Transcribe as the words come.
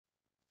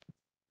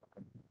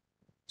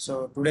So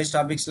today's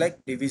topics like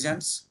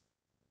divisions,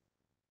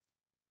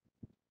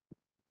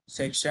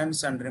 sections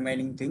and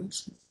remaining things.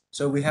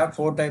 So we have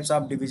four types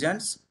of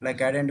divisions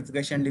like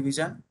identification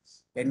division,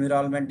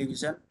 environment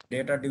division,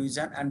 data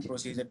division and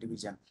procedure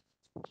division.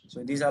 So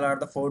these all are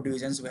the four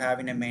divisions we have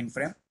in a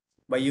mainframe.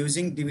 By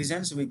using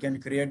divisions we can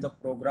create the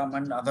program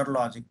and other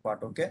logic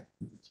part. Okay,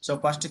 so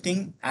first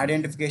thing,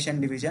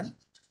 identification division.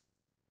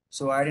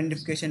 So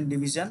identification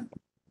division,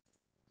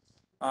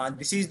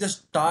 this is the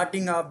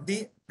starting of the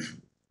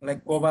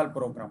like COBOL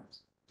program.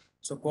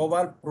 So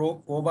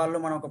కోబాల్లో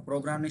మనం ఒక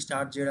ప్రోగ్రామ్ని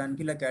start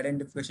చేయడానికి like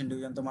identification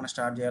డివిజన్తో మనం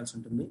start చేయాల్సి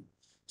ఉంటుంది.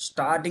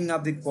 Starting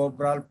of the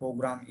కోబాల్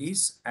programme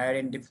is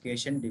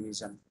identification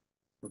division.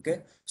 Okay,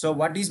 so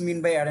what is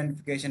mean by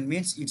identification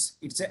means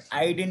it's a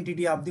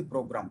identity of the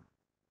programme.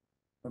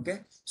 Okay,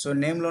 so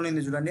నేమ్లోనే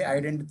ఉంది చూడండి,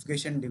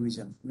 identification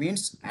division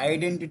means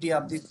identity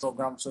of the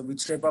programme. So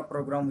which type of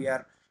programme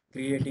we are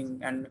creating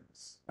and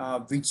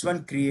which one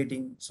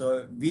creating, so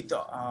with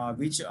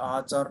which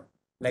author,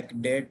 like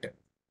date,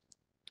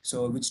 so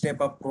which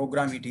type of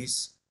program it is,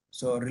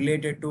 so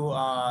related to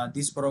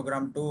this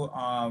program to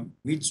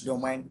which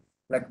domain,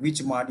 like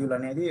which module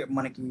అనేది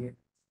మనకి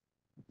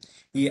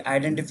ఈ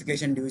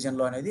identification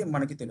డివిజన్లో అనేది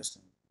మనకి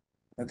తెలుస్తుంది.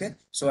 Okay,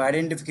 so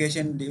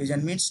identification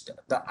division means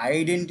the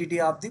identity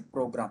of the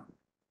programme.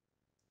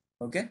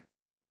 Okay,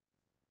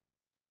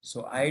 so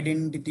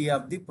identity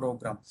of the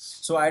programme.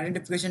 So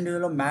identification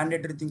డివిజన్లో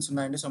mandatory things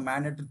ఉన్నాయండి. So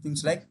mandatory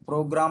things like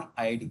programme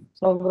ID.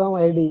 So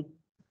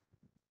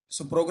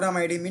programme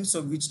ID means so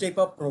which type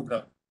of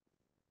programme,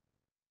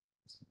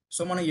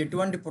 so మనం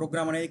ఎటువంటి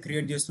programme అనేది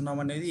create చేస్తున్నాం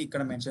అనేది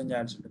ఇక్కడ mention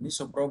చేయాల్సి ఉంటుంది.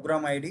 So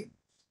programme ID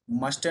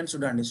must and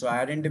should అండి. సో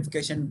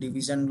ఐడెంటిఫికేషన్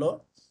డివిజన్లో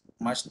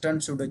మస్ట్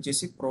అండ్ షుడ్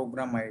వచ్చేసి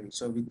programme ID.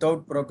 So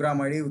without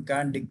programme ID we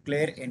can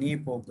declare any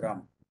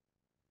programme.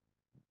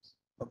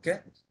 Okay,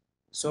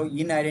 so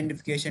in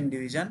identification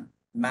division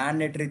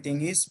mandatory thing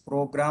is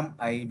program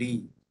ID.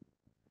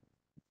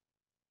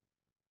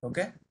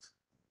 Okay,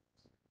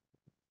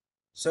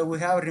 so we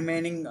have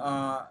remaining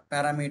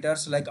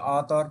parameters like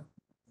author,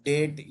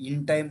 date,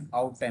 in time,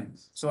 out time.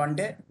 So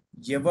అంటే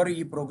ఎవరు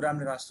ఈ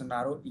ప్రోగ్రామ్ని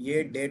రాస్తున్నారు, ఏ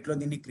డేట్లో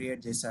దీన్ని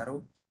create చేశారు,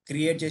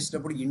 create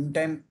చేసేటప్పుడు in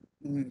time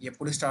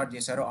ఎప్పుడు స్టార్ట్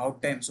చేశారు, అవుట్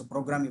టైం సో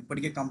ప్రోగ్రామ్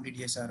ఎప్పటికీ కంప్లీట్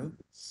చేశారు.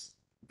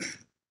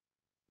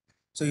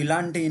 సో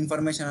ఇలాంటి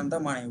ఇన్ఫర్మేషన్ అంతా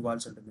మనం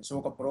ఇవ్వాల్సి ఉంటుంది. సో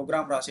ఒక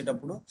ప్రోగ్రామ్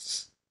రాసేటప్పుడు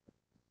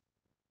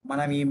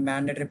మనం ఈ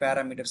మ్యాండేటరీ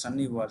పారామీటర్స్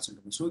అన్ని ఇవ్వాల్సి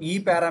ఉంటుంది. సో ఈ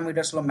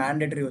పారామీటర్స్లో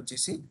మ్యాండేటరీ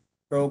వచ్చేసి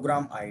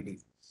programme ID.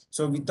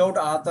 So without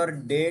author,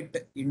 date,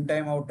 in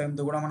time, out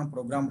టైమ్తో కూడా మనం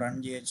ప్రోగ్రామ్ రన్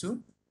చేయొచ్చు,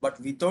 బట్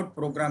వితౌట్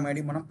ప్రోగ్రామ్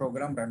ఐడి మనం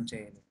ప్రోగ్రామ్ రన్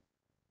చేయాలి.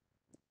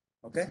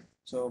 Okay,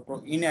 so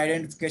in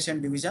identification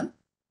division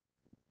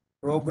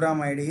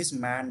programme ID is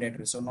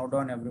mandatory. So note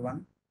down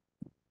everyone.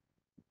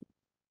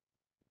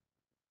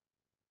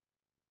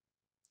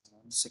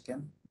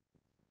 Second,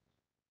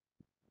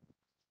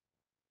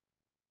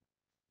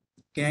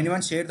 can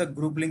anyone share the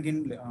group link in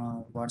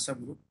WhatsApp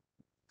group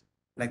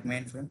like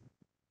Mainframe?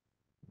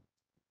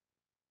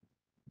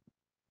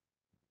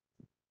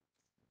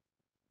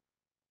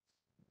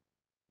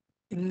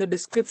 In the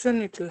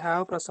description it will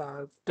have,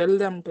 Prasad. Tell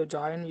them to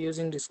join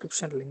using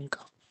description link.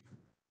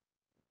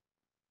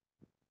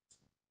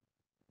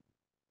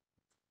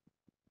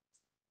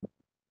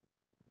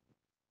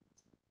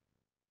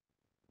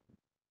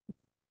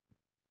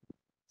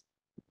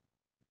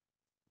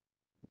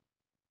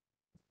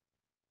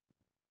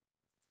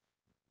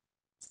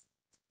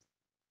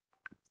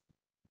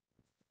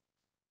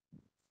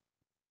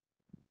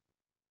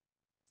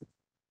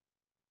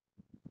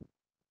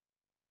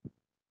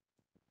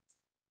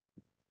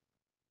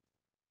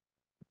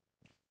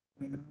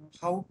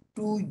 How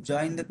to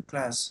join the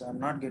class? I'm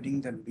not getting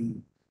the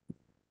link.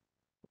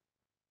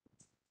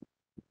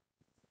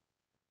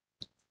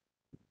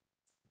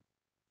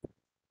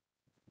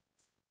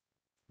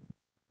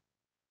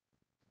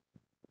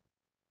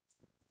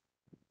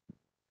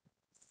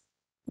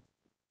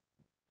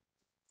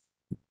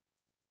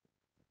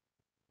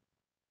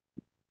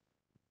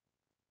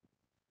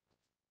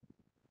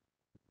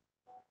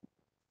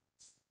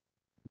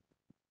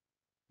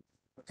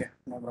 Okay,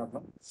 no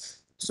problem.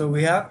 So we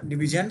have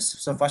divisions.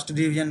 So first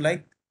division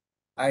like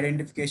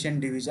identification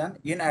division.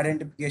 In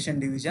identification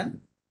division,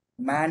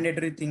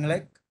 mandatory thing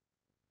like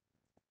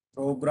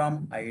program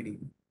ID.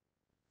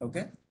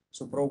 Okay,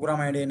 so program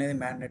ID అనేది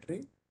mandatory.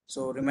 So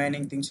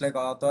remaining things like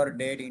author,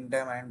 date, in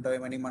time, and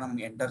time అని మనం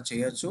enter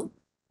చేయొచ్చు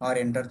or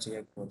enter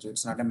చేయకపోవచ్చు.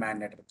 It's not a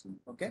mandatory thing.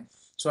 Okay,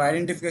 so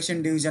identification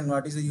division,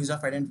 what is the use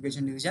of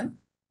identification division?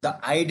 The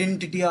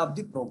identity of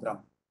the program.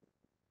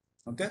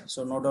 Okay,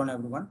 so note down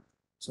everyone.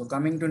 So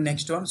coming to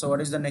next one. So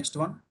what is the next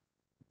one?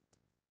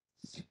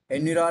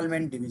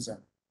 Environment division.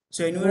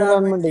 So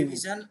environment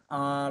division,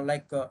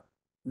 like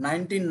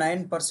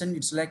 99%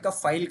 it's like a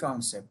file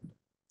concept.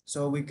 So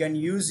we can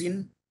use in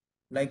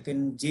like in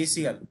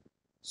JCL.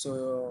 So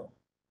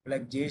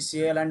like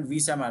JCL and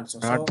VSAM also.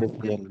 Not So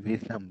JCL,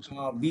 VSAM.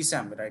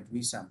 VSAM, right?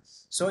 VSAM.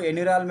 So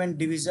environment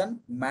division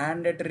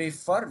mandatory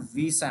for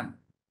VSAM,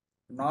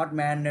 not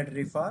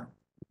mandatory for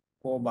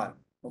COBOL.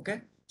 Okay,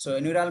 so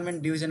environment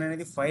division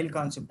అనేది file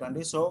concept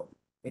అండి. So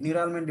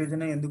environment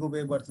division ఎందుకు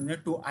ఉపయోగపడుతుంది?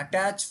 To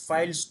attach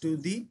files to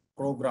the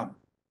programme.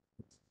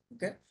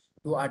 Okay,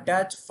 to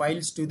attach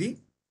files to the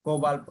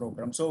కోబాల్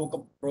programme. So ఒక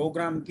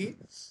ప్రోగ్రామ్కి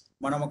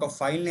మనం ఒక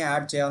ఫైల్ని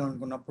add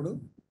చేయాలనుకున్నప్పుడు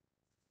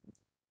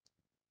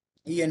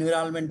ఈ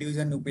ఎన్విరాన్మెంట్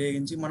డివిజన్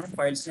ఉపయోగించి మనం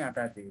ఫైల్స్ని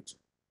అటాచ్ చేయొచ్చు.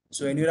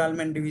 So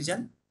environment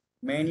division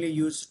mainly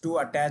use to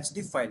attach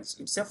the files.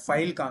 It's a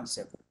file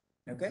concept.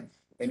 Okay,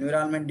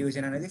 environment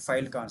division అనేది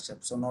file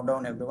concept. So note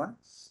down everyone.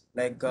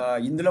 Like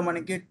ఇందులో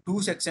మనకి 2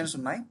 సెక్షన్స్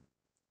ఉన్నాయి.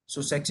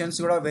 సో సెక్షన్స్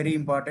కూడా very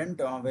important,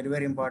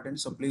 very important.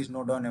 So please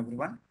note down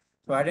everyone.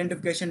 So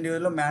identification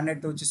డివిజన్లో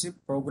mandate వచ్చేసి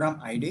programme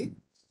ID.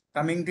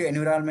 Coming to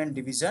environment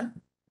division,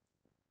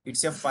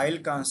 it's a file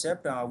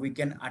concept. We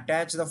can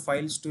attach the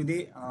files to the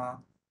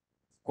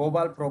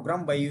COBOL program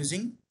by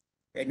using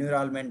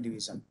environment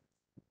division.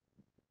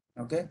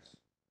 Okay,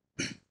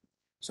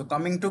 so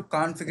coming to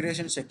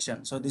configuration section,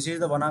 so this is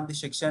the one of the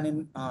section in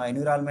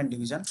environment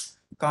division,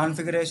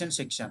 configuration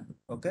section.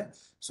 Okay,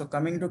 so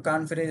coming to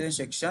configuration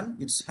section,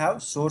 it's have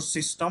source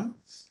system,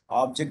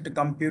 object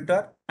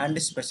computer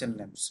and special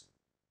names.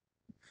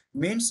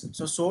 Means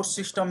so source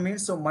system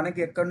means so మనకి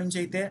ఎక్కడి నుంచి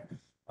అయితే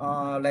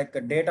like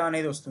data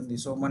అనేది వస్తుంది.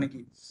 So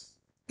మనకి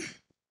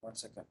 1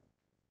 second.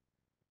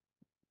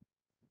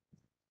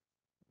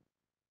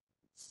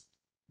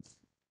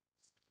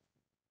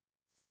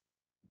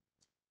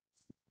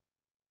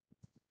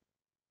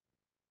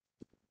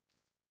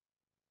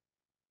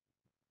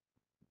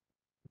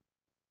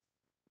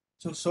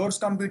 So source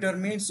computer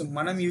means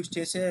మనం use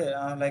చేసే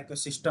like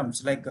systems,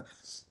 like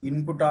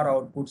input are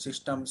output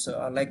systems.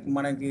 Like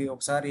మనకి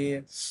ఒకసారి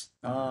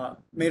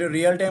మీరు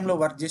రియల్ టైంలో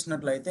వర్క్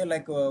చేసినట్లయితే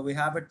like we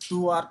have a 2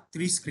 or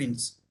 3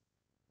 screens.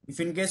 If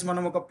in case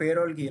మనం ఒక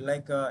పేరోల్కి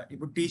లైక్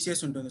ఇప్పుడు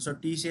టీసీఎస్ ఉంటుంది. సో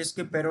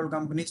టీసీఎస్కి పేరోల్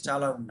కంపెనీస్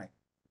చాలా ఉన్నాయి.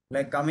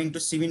 Like coming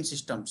to సివిన్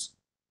systems,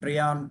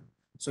 ట్రియాన్,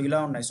 so ఇలా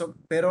ఉన్నాయి. So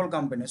payroll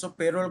company, so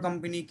payroll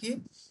కంపెనీకి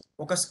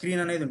ఒక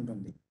స్క్రీన్ అనేది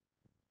ఉంటుంది.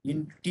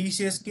 ఇన్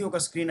టీసీఎస్కి ఒక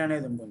స్క్రీన్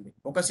అనేది ఉంటుంది,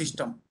 ఒక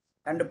సిస్టమ్.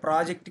 అండ్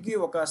ప్రాజెక్ట్కి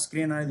ఒక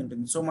స్క్రీన్ అనేది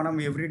ఉంటుంది. సో మనం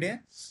everyday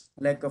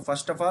like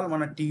first of all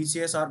మన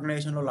టీసీఎస్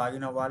ఆర్గనైజేషన్లో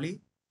లాగిన్ అవ్వాలి,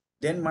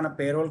 దెన్ మన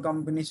పేరోల్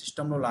కంపెనీ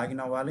సిస్టంలో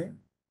లాగిన్ అవ్వాలి,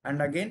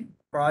 అండ్ అగైన్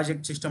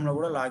ప్రాజెక్ట్ సిస్టంలో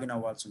కూడా లాగిన్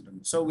అవ్వాల్సి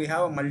ఉంటుంది. So we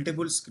have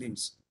multiple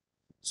screens.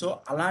 So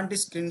అలాంటి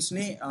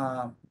స్క్రీన్స్ని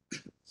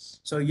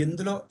సో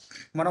ఎందులో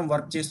మనం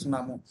వర్క్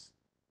చేస్తున్నాము,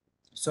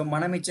 సో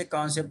మనం ఇచ్చే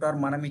కాన్సెప్ట్ ఆర్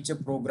మనం ఇచ్చే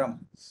ప్రోగ్రామ్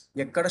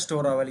ఎక్కడ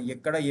స్టోర్ అవ్వాలి,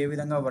 ఎక్కడ ఏ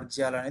విధంగా వర్క్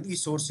చేయాలనేది ఈ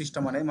సోర్స్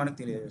సిస్టమ్ అనేది మనకు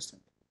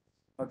తెలియజేస్తుంది.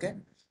 ఓకే,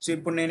 సో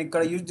ఇప్పుడు నేను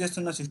ఇక్కడ యూజ్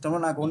చేస్తున్న సిస్టంలో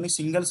నాకు ఓన్లీ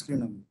సింగిల్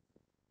స్క్రీన్ ఉంది.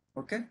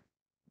 Okay,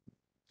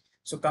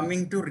 so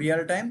coming to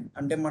real time,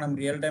 అంటే మనం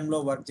రియల్ టైంలో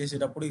వర్క్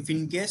చేసేటప్పుడు if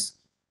in case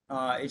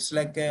it's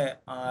like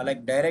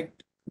like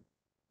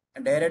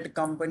direct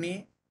company,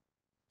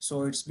 so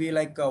it's be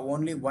like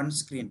only 1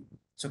 screen.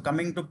 So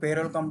coming to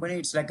payroll company,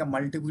 it's like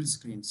multiple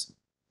screens.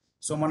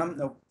 So మనం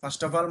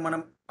first of all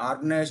మనం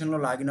ఆర్గనైజేషన్లో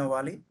login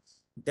అవ్వాలి,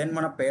 then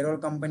మన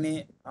payroll company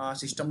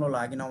సిస్టంలో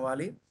login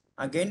అవ్వాలి.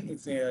 Again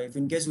if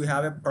in case we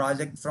have a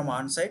project from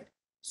on site,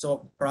 so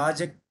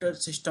project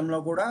సిస్టంలో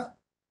కూడా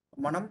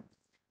మనం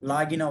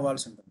లాగిన్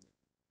అవ్వాల్సి ఉంటుంది.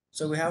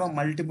 So we have a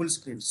multiple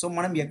screens. So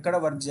మనం ఎక్కడ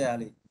వర్క్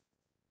చేయాలి,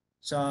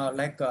 సో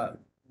లైక్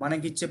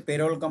మనకి ఇచ్చే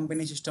పేరోల్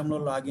కంపెనీ సిస్టంలో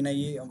లాగిన్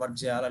అయ్యి వర్క్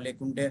చేయాలా,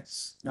 లేకుంటే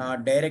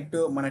డైరెక్ట్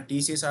మన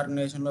టీసీఎస్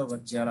ఆర్గనైజేషన్లో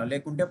వర్క్ చేయాలా,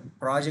 లేకుంటే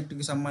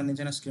ప్రాజెక్ట్కి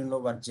సంబంధించిన స్క్రీన్లో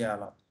వర్క్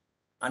చేయాలా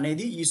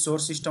అనేది ఈ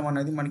సోర్స్ సిస్టమ్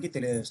అనేది మనకి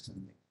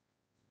తెలియజేస్తుంది.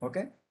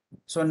 Okay,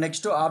 so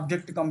next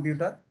object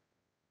computer.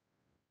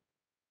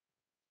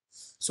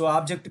 So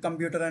object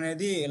computer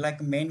అనేది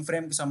లైక్ మెయిన్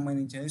ఫ్రేమ్కి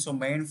సంబంధించింది. సో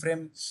మెయిన్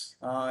ఫ్రేమ్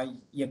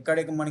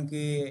ఎక్కడికి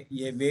మనకి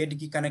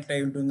వేటికి కనెక్ట్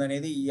అయి ఉంటుంది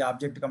అనేది ఈ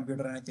ఆబ్జెక్ట్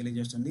కంప్యూటర్ అనేది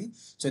తెలియజేస్తుంది.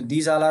 So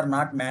these all are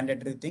not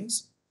mandatory things,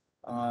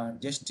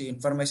 just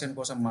information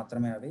కోసం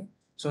మాత్రమే అవి.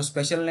 So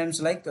special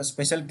names like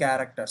special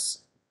characters.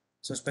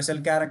 So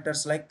special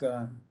characters like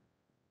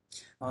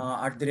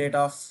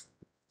 @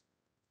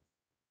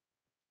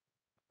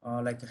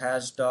 like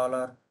hash,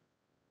 dollar,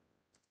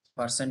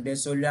 percentage.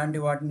 So ఇలాంటి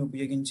వాటిని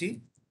ఉపయోగించి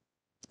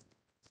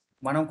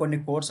మనం కొన్ని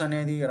కోడ్స్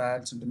అనేది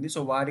రాయాల్సి ఉంటుంది. సో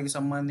వాటికి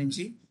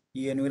సంబంధించి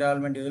ఈ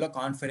ఎన్విరాన్మెంట్ ఏదో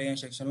కాన్ఫిగరేషన్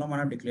సెక్షన్లో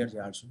మనం డిక్లేర్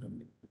చేయాల్సి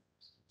ఉంటుంది.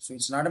 So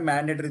it's not a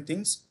mandatory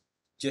things,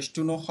 just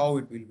to know how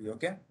it will be.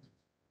 Okay,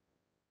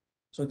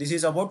 so this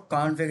is about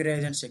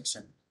configuration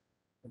section.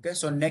 Okay,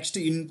 so next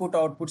input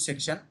output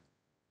section,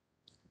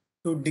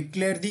 to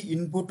declare the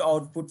input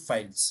output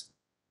files.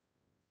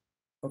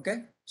 Okay,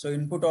 so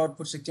input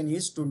output section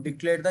is to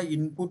declare the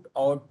input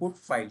output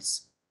files.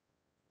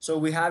 So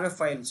we have a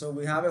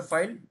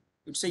file,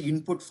 it's a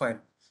input file.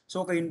 So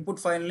ఒక input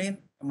ఫైల్ని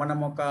మనం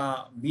ఒక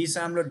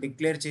VSAMలో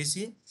declare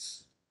చేసి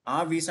ఆ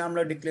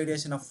VSAMలో declare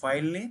చేసిన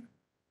ఫైల్ని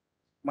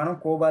మనం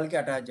కోబాల్కి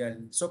attach చేయాలి.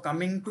 So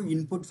coming to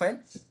input file,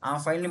 ఆ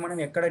ఫైల్ని మనం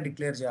ఎక్కడ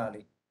డిక్లేర్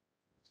చేయాలి,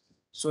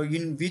 so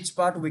in which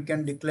part we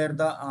can declare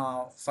the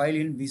file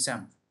in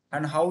VSAM,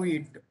 and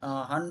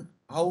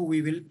how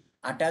we will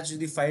attach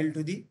the file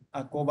to the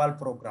COBOL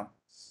program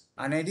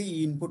అనేది ఈ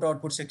ఇన్పుట్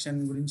అవుట్పుట్ సెక్షన్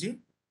గురించి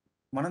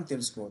మనం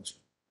తెలుసుకోవచ్చు.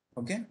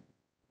 Okay,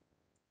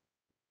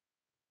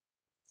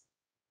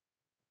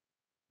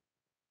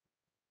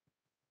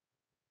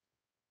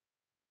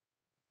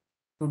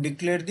 to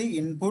declare the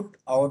input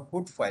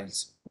output files.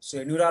 So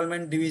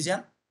environment division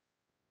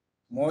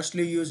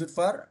mostly used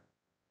for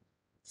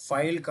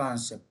file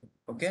concept,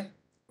 okay,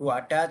 to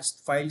attach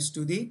files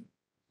to the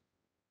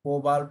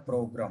COBOL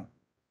program,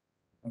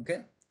 okay,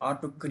 or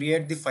to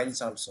create the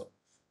files also.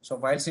 So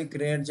files ని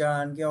create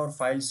చేయడానికి are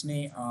files ని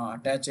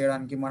attach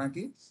చేయడానికి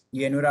మనకి ఈ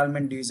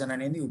environment division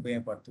అనేది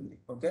ఉపయోగపడుతుంది.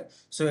 Okay,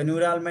 so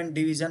environment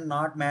division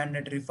not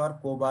mandatory for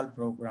కోబాల్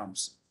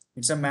programmes,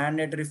 it's a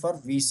mandatory for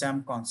VSAM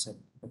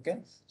concept. Okay,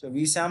 so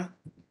VSAM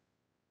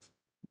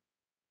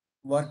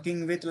working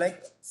with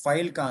like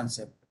file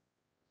concept.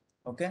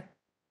 Okay,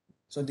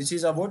 so this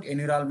is about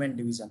environment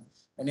division.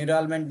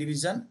 Environment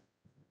division,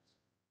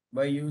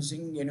 by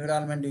using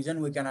environment division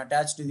we can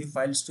attach to the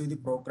files to the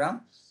program.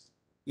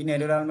 In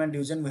environment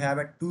division we have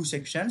a two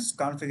sections,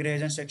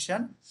 configuration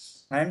section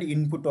and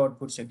input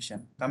output section.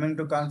 Coming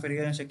to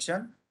configuration section,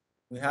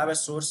 we have a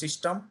source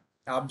system,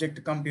 object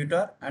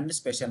computer and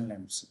special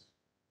names.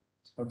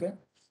 Okay,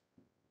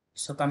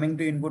 so coming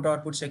to input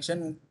output section,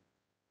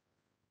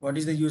 what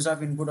is the use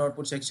of input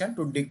output section?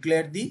 To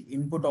declare the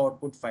input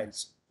output files.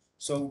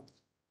 So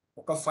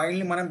ఒక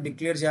ఫైల్ని మనం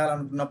declare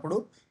చేయాలనుకున్నప్పుడు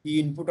ఈ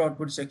input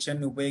output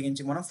సెక్షన్ని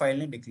ఉపయోగించి మనం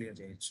ఫైల్ని declare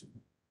చేయొచ్చు.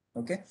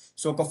 Okay,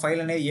 so ఒక ఫైల్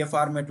అనేది ఏ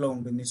ఫార్మేట్లో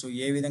ఉంటుంది, సో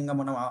ఏ విధంగా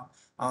మనం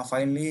ఆ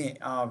ఫైల్ని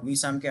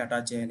VSAMకి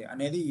అటాచ్ చేయాలి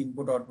అనేది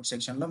ఇన్పుట్ అవుట్పుట్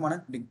సెక్షన్లో మనం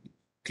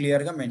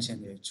క్లియర్గా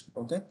మెన్షన్ చేయొచ్చు.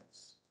 Okay,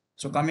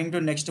 so coming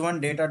to next one,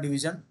 data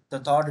division,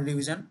 the third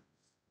division.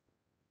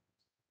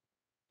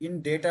 In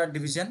data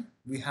division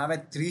we have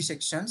a three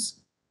sections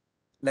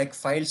like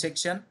file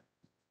section,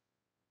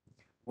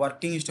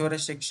 working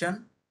storage section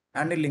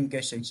and a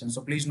linkage section. So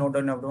please note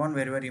down everyone,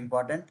 very very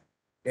important,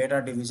 data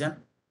division.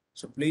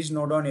 So please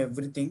note down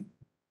everything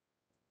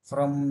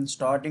from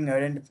starting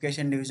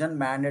identification division,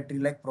 mandatory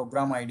like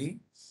program ID.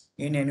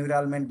 In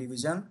environment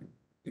division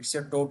it's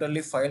a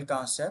totally file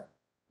concept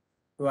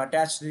to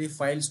attach the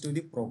files to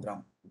the program.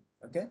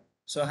 Okay,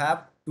 so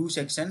have two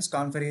sections,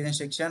 configuration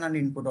section and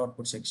input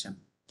output section.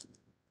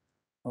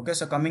 Okay,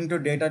 so coming to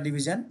data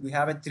division we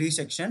have a three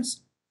sections,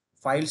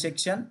 file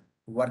section,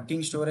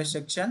 working storage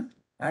section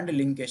and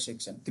linkage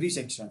section, three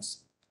sections.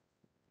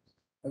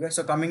 Okay,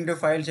 so coming to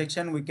file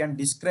section we can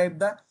describe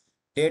the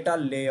data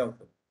layout.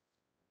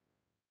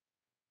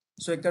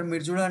 So ఇక్కడ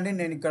మీరు చూడండి,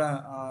 నేను ఇక్కడ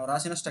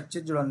రాసిన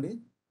structure చూడండి,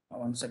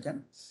 1 second.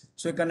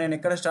 So ఇక్కడ నేను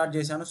ఎక్కడ స్టార్ట్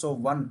చేశాను, సో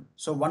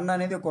వన్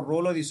అనేది ఒక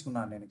రోలో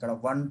తీసుకున్నాను నేను ఇక్కడ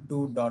 1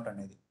 2 డాట్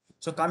అనేది.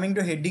 So coming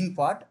to heading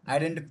part,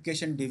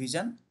 identification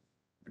division,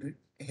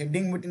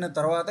 heading పెట్టిన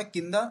తర్వాత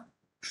కింద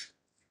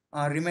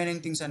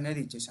రిమైనింగ్ థింగ్స్ అనేది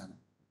ఇచ్చేసాను.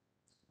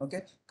 Okay,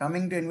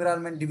 coming to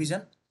environment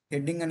division,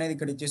 heading అనేది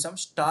ఇక్కడ ఇచ్చేసాం,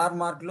 స్టార్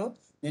మార్క్లో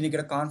నేను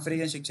ఇక్కడ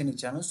కాన్ఫిగరేషన్ సెక్షన్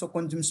ఇచ్చాను. సో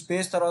కొంచెం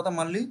స్పేస్ తర్వాత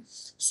మళ్ళీ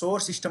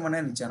సోర్స్ సిస్టమ్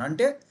అనేది ఇచ్చాను,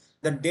 అంటే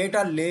ద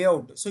డేటా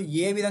లేఅవుట్. సో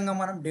ఏ విధంగా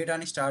మనం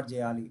డేటాని స్టార్ట్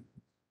చేయాలి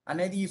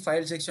అనేది ఈ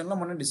ఫైల్ సెక్షన్లో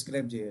మనం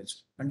డిస్క్రైబ్ చేయొచ్చు.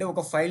 అంటే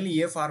ఒక ఫైల్ని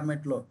ఏ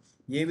ఫార్మాట్లో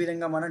ఏ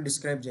విధంగా మనం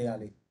డిస్క్రైబ్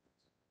చేయాలి,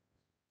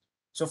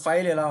 సో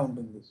ఫైల్ ఎలా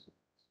ఉంటుంది,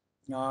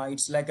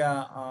 it's like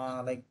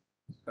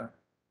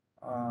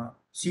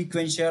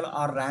sequential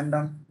are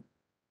random.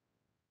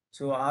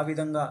 So ఆ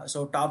విధంగా, so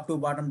top to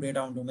bottom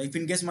data ఉంటుంది. ఇఫ్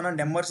ఇన్ కేస్ మనం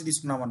నెంబర్స్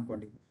తీసుకున్నాం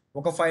అనుకోండి,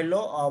 ఒక ఫైల్లో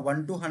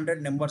 1 to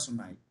 100 నెంబర్స్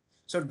ఉన్నాయి.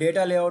 సో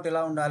డేటా లేఅవుట్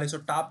ఎలా ఉండాలి, so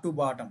top to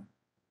bottom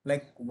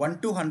like 1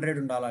 to 100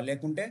 ఉండాలా,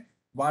 లేకుంటే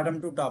bottom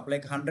to top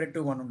like 100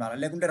 to 1 ఉండాలా,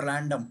 లేకుంటే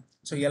ర్యాండమ్,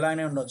 సో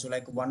ఎలానే ఉండొచ్చు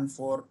లైక్ 1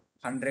 4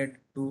 100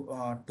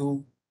 2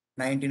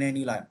 99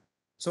 ఇలా.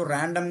 సో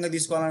ర్యాండమ్గా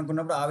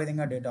తీసుకోవాలనుకున్నప్పుడు ఆ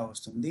విధంగా డేటా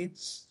వస్తుంది.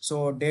 So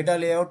data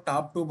layout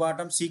top to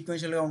bottom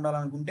సీక్వెన్షియల్గా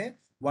ఉండాలనుకుంటే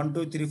 1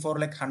 2 3 4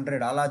 లైక్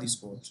 100 అలా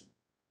తీసుకోవచ్చు.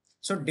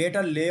 సో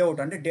డేటా లేఅవుట్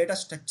అంటే డేటా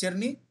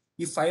స్ట్రక్చర్ని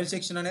ఈ ఫైల్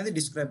సెక్షన్ అనేది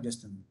డిస్క్రైబ్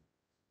చేస్తుంది.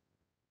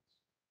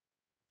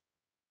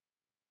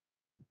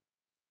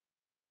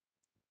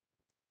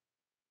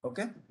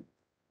 Okay,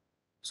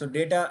 so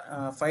data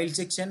file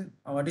section,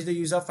 what is the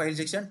use of file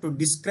section? To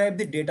describe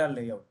the data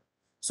layout.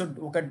 So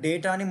ఒక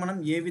డేటాని మనం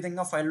ఏ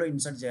విధంగా ఫైల్లో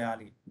ఇన్సర్ట్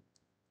చేయాలి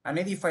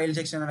అనేది ఈ ఫైల్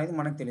సెక్షన్ అనేది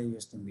మనకు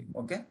తెలియజేస్తుంది.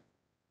 Okay,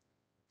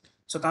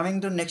 so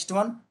coming to next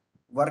one,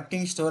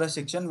 working storage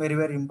section, very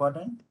very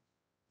important.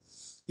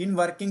 In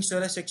working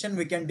storage section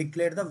we can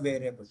declare the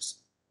variables.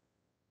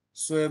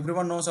 So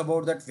everyone knows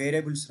about that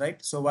variables, right?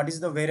 So what is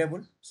the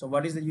variable? So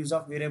what is the use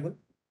of variable?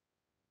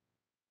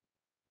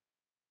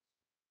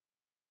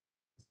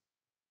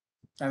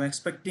 I'm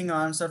expecting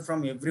answer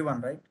from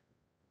everyone, right?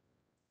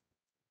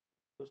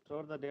 To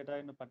store the data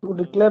in a To particular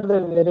declare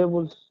the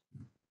variables.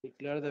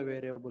 declare the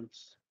variables.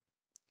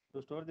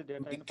 To store the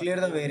data in a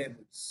Declare the particular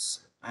variables.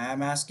 I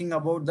am asking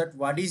about that,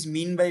 what is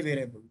mean by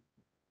variable?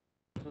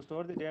 to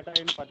store the data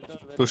in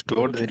particular To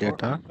store the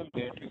data,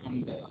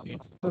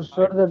 To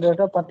store the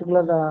data,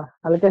 particular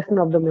allocation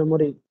of the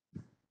memory.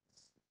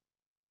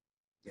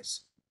 Yes,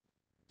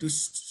 to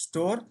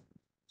store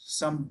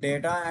some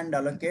data and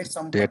allocate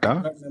some Data.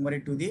 particular memory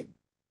to the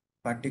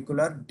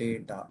particular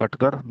data.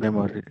 particular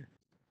memory.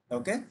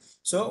 Okay,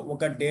 so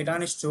ఒక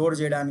డేటాని store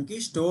చేయడానికి,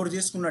 store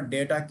చేసుకున్న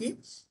డేటాకి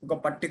ఒక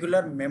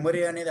particular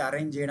memory అనేది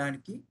arrange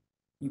చేయడానికి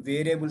ఈ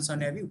variables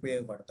అనేవి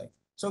ఉపయోగపడతాయి.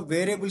 సో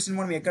వేరియబుల్స్ని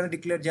మనం ఎక్కడ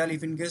డిక్లేర్ చేయాలి?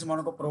 ఇఫ్ ఇన్ కేస్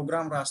మనం ఒక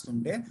ప్రోగ్రామ్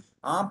రాస్తుంటే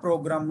ఆ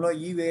ప్రోగ్రాంలో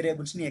ఈ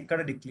వేరియబుల్స్ని ఎక్కడ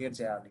డిక్లేర్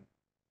చేయాలి?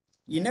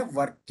 In a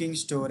working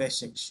storage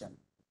section.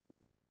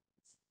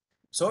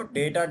 So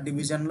data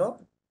డివిజన్లో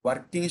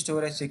వర్కింగ్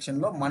స్టోరేజ్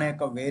సెక్షన్లో మన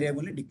యొక్క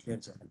వేరియబుల్ని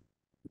డిక్లేర్ చేయాలి.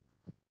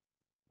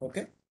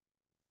 Okay,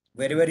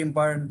 very very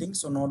important thing,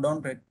 so note down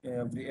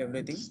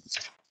everything.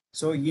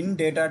 So in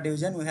data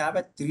division we have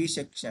a 3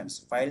 sections: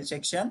 file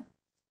section,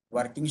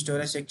 working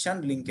storage section,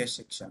 linkage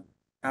section.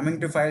 Coming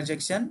to file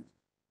section,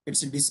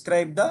 it's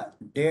describe the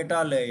data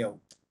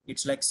layout.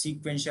 It's like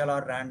sequential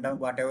or random,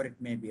 whatever it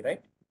may be,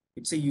 right?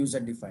 It's a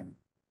user defined.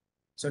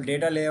 So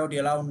data layout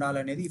ఎలా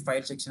ఉండాలనేది ఈ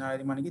file section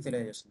అనేది మనకి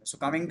తెలియజేస్తుంది. So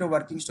coming to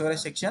working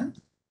storage section,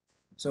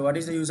 so what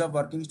is the use of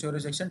working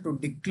storage section? To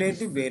declare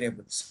the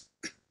variables.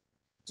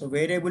 So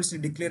వేరియబుల్స్ని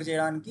declare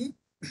చేయడానికి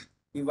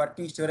ఈ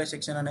working storage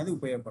section అనేది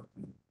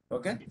ఉపయోగపడుతుంది.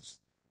 Okay,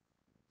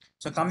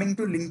 so coming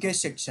to linkage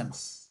section,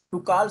 to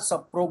call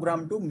sub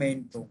programme to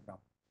main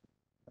programme.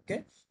 Okay,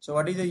 so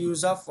what is the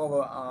use of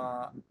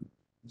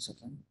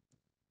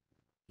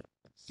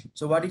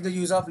so what is the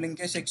use of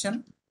linkage section?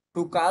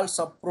 To call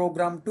sub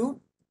programme to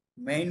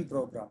main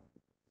programme.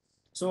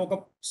 So ఒక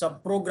sub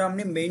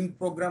ప్రోగ్రామ్ని main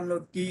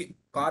ప్రోగ్రామ్లోకి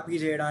copy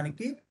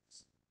చేయడానికి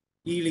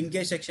ఈ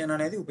linkage section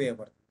అనేది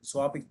ఉపయోగపడుతుంది.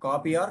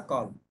 Copy are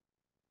call.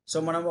 So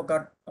మనం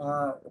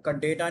ఒక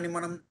డేటాని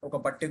మనం ఒక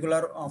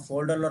పర్టికులర్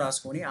ఫోల్డర్లో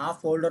రాసుకొని ఆ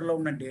ఫోల్డర్లో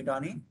ఉన్న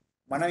డేటాని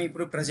మనం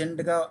ఇప్పుడు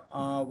ప్రజెంట్గా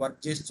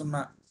వర్క్ చేస్తున్న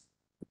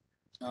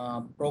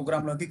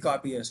ప్రోగ్రాంలోకి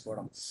కాపీ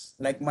చేసుకోవడం.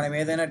 లైక్ మనం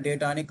ఏదైనా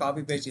డేటాని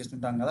కాపీ పేస్ట్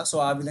చేస్తుంటాం కదా, సో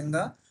ఆ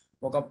విధంగా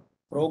ఒక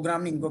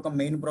ప్రోగ్రామ్ని ఇంకొక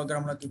మెయిన్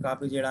ప్రోగ్రాంలోకి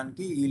కాపీ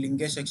చేయడానికి ఈ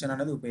లింకేజ్ సెక్షన్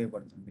అనేది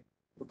ఉపయోగపడుతుంది.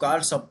 To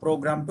call sub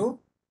programme to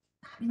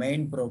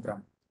main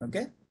programme.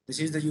 Okay,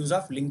 this is the use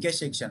of linkage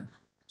section.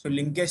 So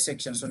linkage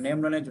section, so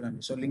నేమ్లోనే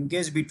చూడండి. So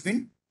linkage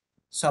between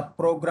sub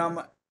program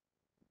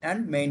and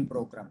main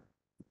program.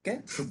 Okay,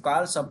 to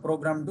call sub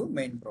program to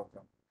main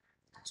program.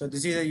 So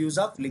this is the use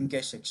of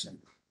linkage section.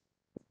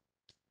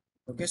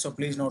 Okay, so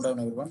please note down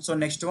everyone. So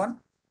next one,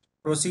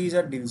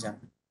 procedure division.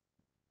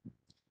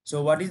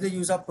 So what is the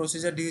use of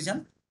procedure division?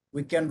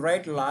 We can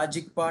write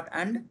logic part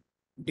and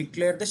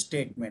declare the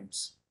statements.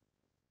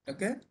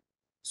 Okay,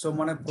 so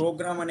మన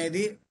programme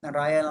అనేది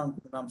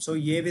రాయాలనుకుంటున్నాం. So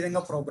ఏ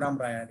విధంగా programme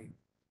రాయాలి,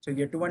 so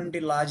ఎటువంటి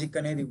logic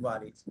అనేది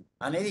ఇవ్వాలి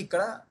అనేది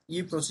ఇక్కడ ఈ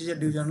ప్రొసీజర్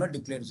డివిజన్లో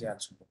డిక్లేర్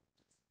చేయాల్సి ఉంటుంది.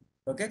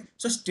 ఓకే,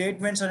 సో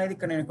స్టేట్మెంట్స్ అనేది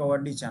ఇక్కడ నేను ఒక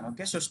వర్డ్ ఇచ్చాను.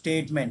 Okay, so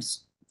statements.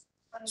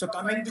 So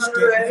coming to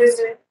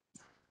statements,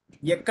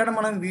 ఎక్కడ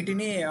మనం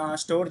వీటిని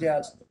స్టోర్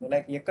చేయాల్సి ఉంటుంది,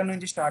 లైక్ ఎక్కడ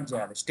నుంచి స్టార్ట్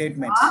చేయాలి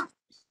statements?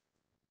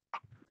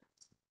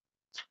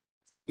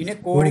 In a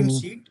coding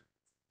sheet.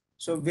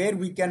 So where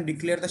we can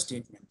declare the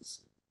statements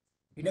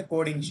in a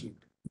coding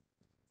sheet,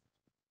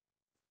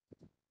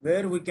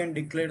 where we can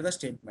declare the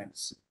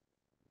statements.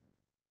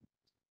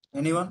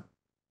 Anyone?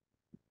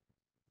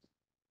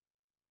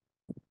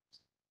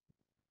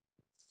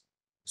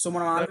 So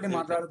మనం already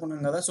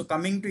మాట్లాడుకున్నాం కదా. So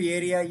coming to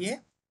area A,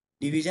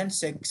 division,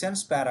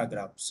 sections,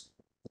 paragraphs.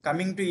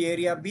 Coming to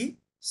area B,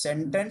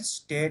 sentence,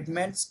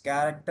 statements,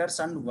 characters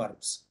and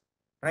verbs.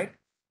 Right,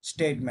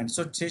 statement.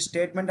 So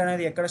statement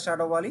అనేది ఎక్కడ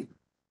start అవ్వాలి?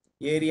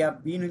 Area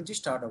B నుంచి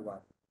start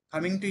అవ్వాలి.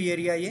 Coming to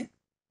area A,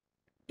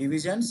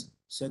 divisions,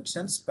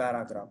 sections,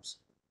 paragraphs.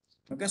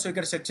 Okay, so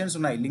ఇక్కడ sections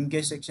ఉన్నాయి,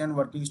 linkage section,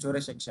 working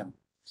storage section.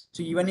 So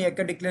ఇవన్నీ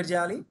ఎక్కడ declare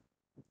చేయాలి?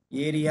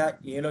 ఏరియా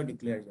ఏలో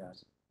డిక్లేర్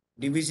చేయాలి.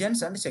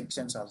 Divisions and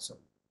sections also.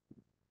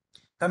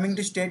 Coming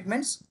to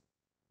statements,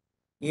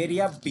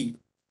 area be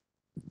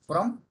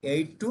from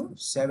 8 to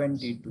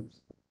 72,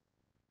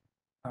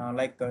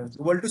 like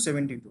 12 to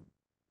 72,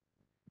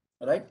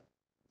 right?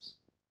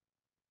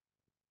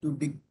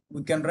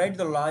 We can write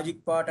the logic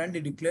part and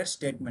declare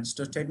statements.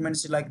 So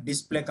statements like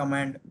display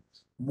command,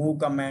 move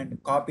command,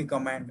 copy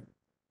command,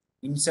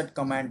 insert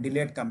command,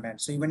 delete command.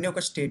 So ఇవన్నీ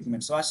ఒక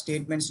statements. So ఆ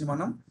స్టేట్మెంట్స్ని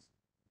మనం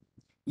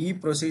ఈ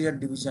procedure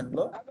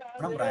డివిజన్లో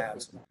మనం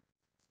రాయాల్సి ఉంది.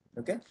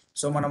 Okay,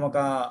 so మనం ఒక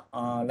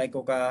లైక్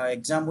ఒక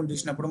ఎగ్జాంపుల్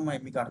చూసినప్పుడు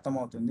మీకు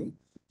అర్థమవుతుంది.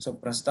 సో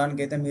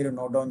ప్రస్తుతానికైతే మీరు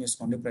నోట్ డౌన్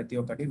చేసుకోండి ప్రతి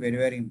ఒక్కటి, very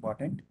very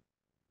important.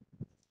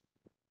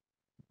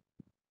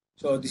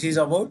 So this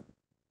is about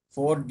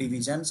 4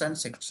 divisions and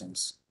sections.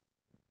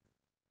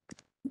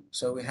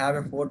 So we have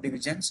a 4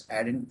 divisions: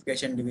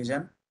 identification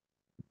division,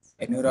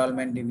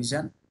 environment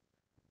division,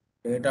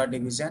 data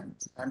division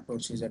and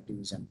procedure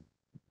division.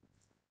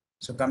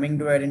 So coming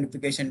to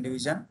identification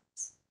division,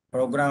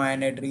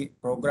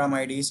 program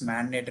ID is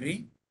mandatory.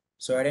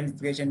 So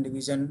identification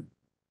division,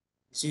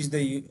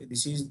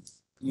 this is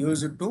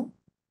used to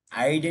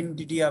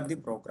identity of the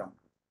program.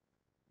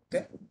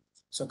 Okay,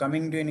 so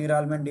coming to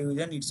environment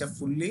division, it's a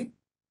fully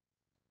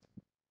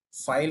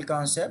file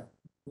concept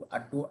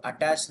to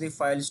attach the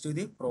files to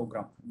the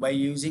program. By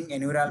using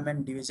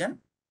environment division,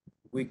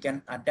 we can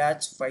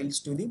attach files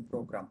to the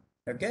program.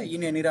 Okay,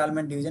 in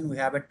environment division we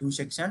have 2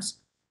 sections: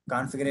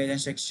 configuration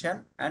section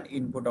and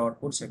input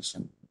output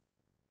section.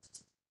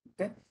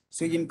 Okay,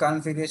 so in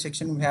configuration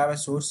section we have a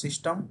source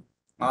system,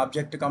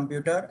 object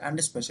computer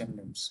and special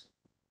names.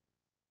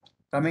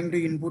 Coming to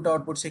input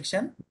output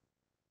section,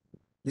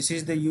 this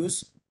is the use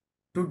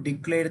to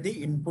declare the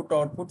input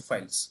output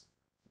files.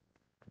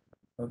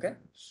 Okay,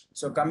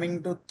 so coming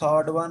to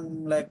third one,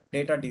 like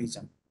data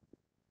division.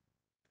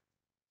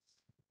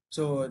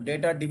 So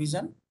data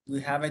division, we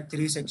have a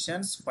 3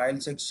 sections: file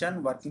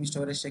section, working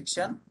storage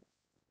section,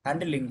 and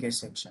linkage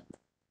section.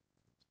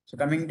 So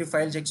coming to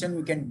file section,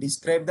 we can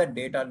describe the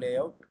data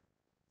layout.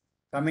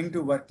 Coming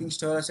to working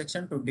storage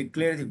section, to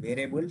declare the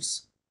variables.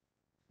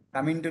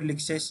 Coming to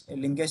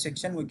linkage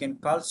section, we can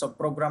call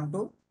subprogram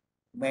to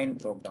main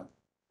program.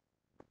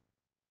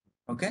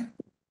 Okay,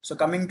 so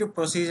coming to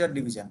procedure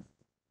division,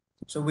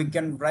 so we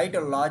can write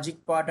a logic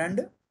part and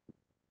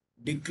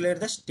declare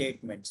the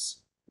statements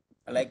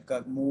like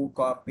move,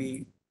 copy,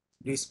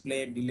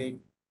 display, delete,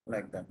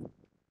 like that.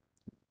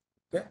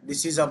 Okay,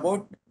 this is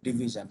about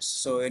divisions.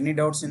 So any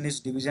doubts in these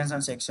divisions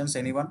and sections,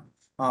 anyone?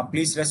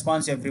 Please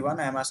respond everyone.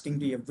 I am asking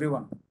to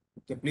everyone.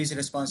 Okay, please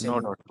respond No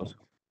everyone. doubt, Prasad.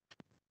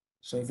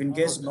 So if in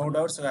case no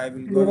doubts, I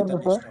will go Clear, with the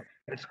next Prasad? topic.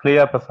 It's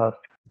clear, Prasad.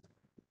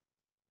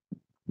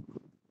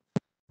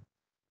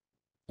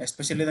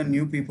 Especially the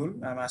new people,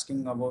 I am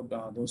asking about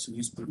those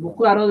new people. Book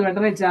ఆ రోజు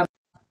వెంటనే ఇచ్చారు.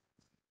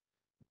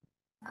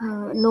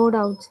 No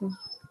doubt, sir.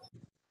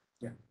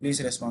 Yeah, please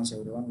respond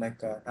everyone.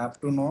 Like have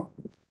to know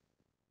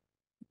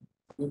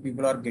who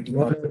people are getting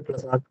No out. లేదు,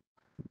 Prasad.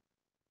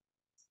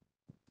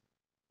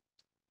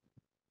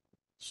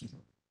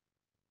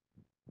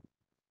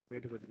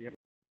 Wait for the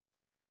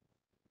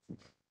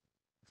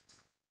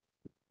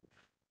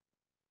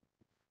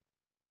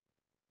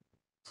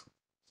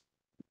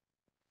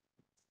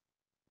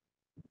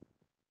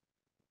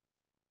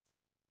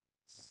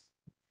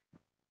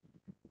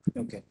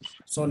Okay,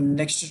 so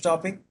next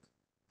topic,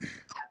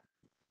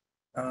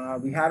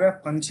 we have a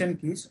function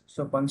keys.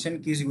 So function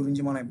keys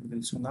గురించి మనం ఇప్పుడు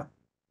తెలుసుకుందాం.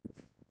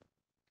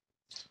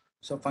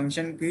 So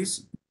function keys,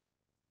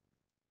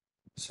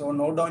 so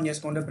note down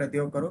చేసుకుంటే ప్రతి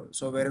ఒక్కరు,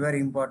 so very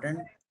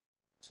important.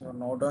 So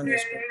note down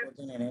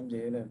చేసుకోకపోతే నేనేం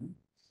చేయలేను.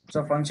 So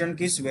function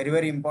keys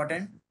very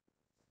important.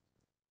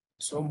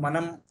 So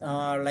మనం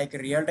లైక్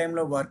రియల్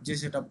టైంలో వర్క్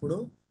చేసేటప్పుడు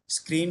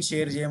స్క్రీన్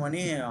షేర్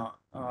చేయమని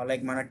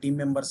లైక్ మన టీం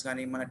మెంబర్స్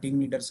కానీ, మన టీం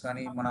లీడర్స్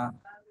కానీ, మన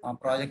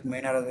ప్రాజెక్ట్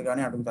మేనేజర్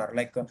కానీ అడుగుతారు.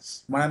 లైక్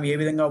మనం ఏ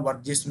విధంగా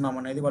వర్క్ చేస్తున్నాం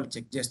అనేది వాళ్ళు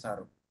చెక్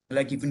చేస్తారు.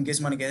 లైక్ ఇఫ్ ఇన్ కేస్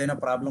మనకి ఏదైనా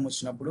ప్రాబ్లం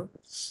వచ్చినప్పుడు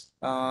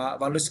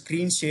వాళ్ళు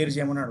స్క్రీన్ షేర్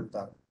చేయమని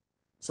అడుగుతారు.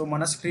 సో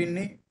మన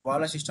స్క్రీన్ని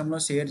వాళ్ళ సిస్టంలో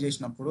షేర్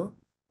చేసినప్పుడు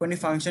కొన్ని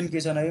ఫంక్షన్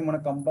కీస్ అనేవి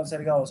మనకు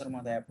కంపల్సరీగా అవసరం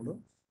అవుతాయి అప్పుడు.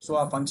 సో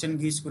ఆ ఫంక్షన్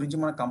కీస్ గురించి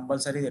మనం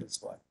కంపల్సరీ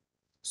తెలుసుకోవాలి.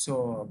 సో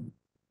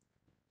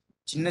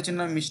చిన్న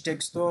చిన్న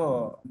మిస్టేక్స్తో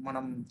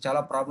మనం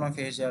చాలా ప్రాబ్లం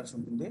ఫేస్ చేయాల్సి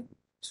ఉంటుంది.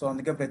 సో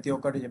అందుకే ప్రతి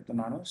ఒక్కటి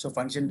చెప్తున్నాను. సో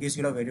ఫంక్షన్ కీస్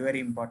కూడా very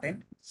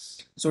important.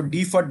 So D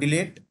for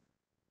delete,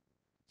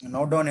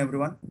 note down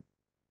everyone,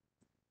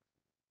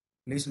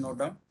 please note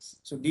down.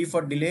 So D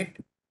for delete,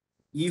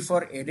 E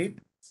for edit.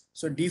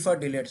 So D for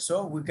delete, so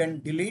we can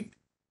delete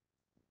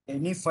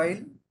any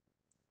file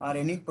or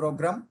any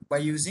program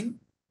by using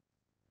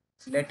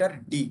letter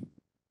D.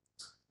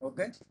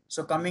 Okay,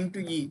 so coming to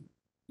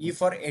E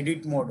for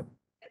edit mode.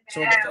 So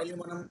ఒక file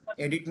మనం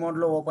edit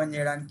మోడ్లో open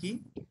చేయడానికి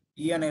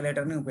ఈ అనే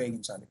లెటర్ని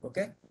ఉపయోగించాలి.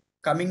 Okay,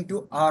 coming to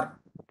are,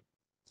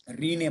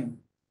 rename.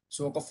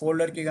 So ఒక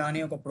ఫోల్డర్కి కానీ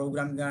ఒక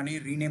ప్రోగ్రామ్ కానీ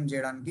రీనేమ్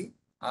చేయడానికి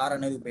ఆర్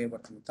అనేది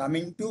ఉపయోగపడుతుంది.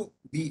 Coming to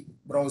be,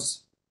 browse.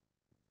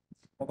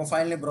 ఒక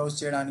ఫైల్ని బ్రౌజ్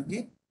చేయడానికి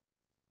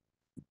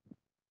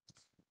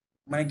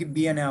మనకి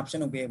బి అనే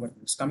ఆప్షన్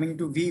ఉపయోగపడుతుంది. Coming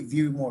to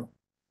view mode.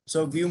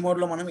 So view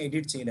మోడ్లో మనం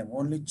ఎడిట్ చేయలేము,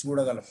 ఓన్లీ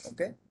చూడగలం.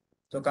 Okay,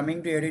 so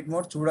coming to edit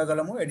mode,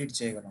 చూడగలము, ఎడిట్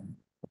చేయగలము.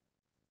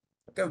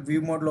 ఓకే, వ్యూ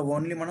మోడ్లో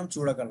ఓన్లీ మనం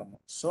చూడగలము,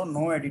 so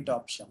no edit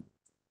option.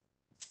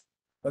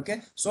 Okay,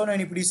 so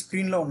నేను ఇప్పుడు ఈ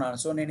స్క్రీన్లో ఉన్నాను.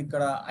 సో నేను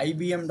ఇక్కడ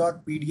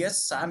IBM.PDS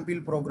శాంపిల్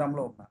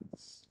ప్రోగ్రామ్లో ఉన్నాను.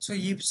 సో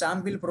ఈ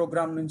శాంపిల్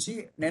ప్రోగ్రామ్ నుంచి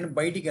నేను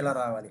బయటికి ఎలా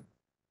రావాలి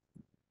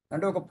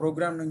అంటే, ఒక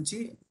ప్రోగ్రామ్ నుంచి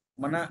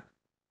మన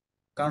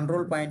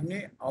కంట్రోల్ పాయింట్ని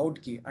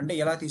అవుట్కి అంటే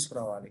ఎలా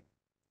తీసుకురావాలి.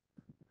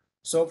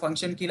 సో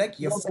ఫంక్షన్కి like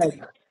F3.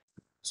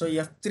 So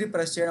F3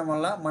 press చేయడం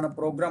వల్ల మన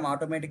ప్రోగ్రామ్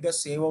ఆటోమేటిక్గా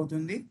సేవ్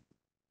అవుతుంది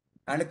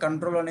అండ్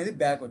కంట్రోల్ అనేది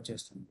బ్యాక్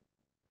వచ్చేస్తుంది.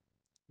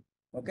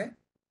 ఓకే,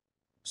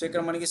 సో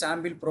ఇక్కడ మనకి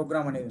శాంపిల్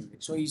ప్రోగ్రామ్ అనేది ఉంది.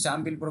 సో ఈ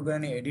శాంపిల్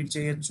ప్రోగ్రామ్ని ఎడిట్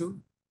చేయొచ్చు,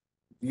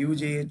 వ్యూ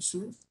చేయొచ్చు,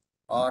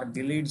 ఆర్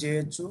డిలీట్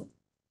చేయొచ్చు,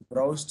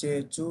 బ్రౌజ్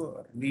చేయొచ్చు,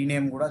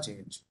 రీనేమ్ కూడా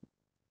చేయొచ్చు.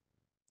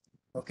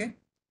 ఓకే,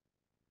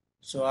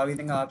 సో ఆ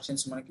విధంగా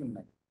ఆప్షన్స్ మనకి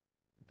ఉన్నాయి.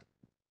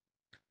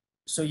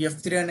 సో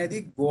F3 అనేది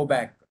గో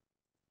బ్యాక్.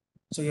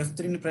 సో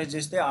F3ని ప్రెస్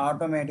చేస్తే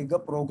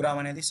ఆటోమేటిక్గా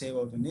ప్రోగ్రామ్ అనేది సేవ్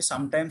అవుతుంది.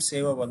 సమ్ టైమ్స్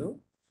సేవ్ అవ్వదు.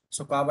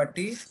 సో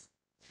కాబట్టి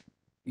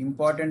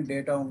ఇంపార్టెంట్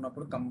డేటా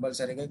ఉన్నప్పుడు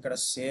కంపల్సరీగా ఇక్కడ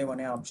సేవ్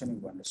అనే ఆప్షన్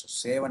ఇవ్వండి. సో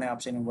సేవ్ అనే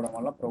ఆప్షన్ ఇవ్వడం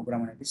వల్ల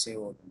ప్రోగ్రామ్ అనేది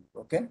సేవ్ అవుతుంది.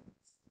 Okay,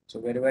 so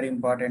very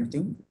important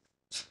thing.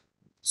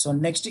 So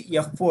next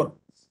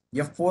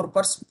F4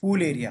 for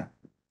spool area.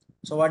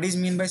 So what is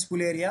mean by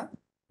spool area?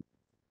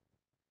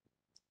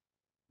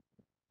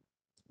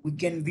 We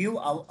can view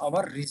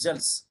hour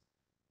results.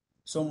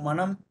 So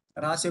మనం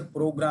రాసే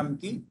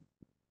ప్రోగ్రామ్కి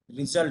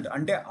రిజల్ట్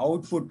అంటే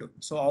అవుట్పుట్.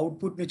 సో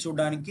అవుట్పుట్ని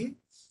చూడడానికి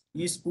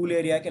ఈ స్పూల్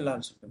ఏరియాకి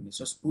వెళ్ళాల్సి ఉంటుంది.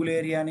 సో స్పూల్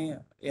ఏరియాని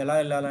ఎలా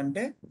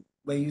వెళ్ళాలంటే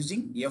by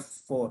using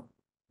F4.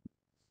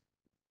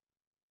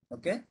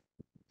 Okay,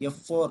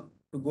 F4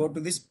 to go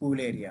to the spool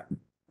area.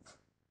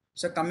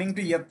 So coming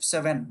to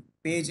F7,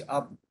 page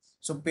up.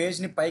 So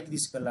పేజ్ని పైకి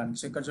తీసుకెళ్ళాను.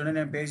 సో ఇక్కడ చూడండి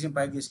నేను పేజ్ని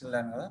పైకి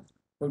తీసుకెళ్ళాను కదా,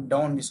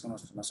 డౌన్ తీసుకొని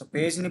వస్తున్నా. సో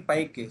పేజ్ని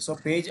పైకి, so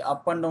page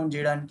up and down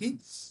చేయడానికి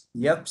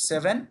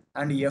F7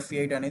 అండ్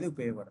F8 అనేది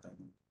ఉపయోగపడతాయి.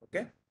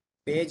 Okay,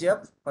 page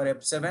up for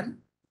F7,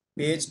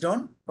 page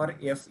down for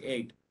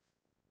F8.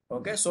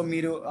 Okay, so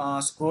మీరు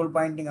స్క్రోల్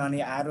పాయింట్ని కానీ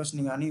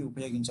యారోస్ని కానీ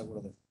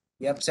ఉపయోగించకూడదు.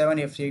 F7,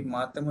 F8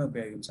 మాత్రమే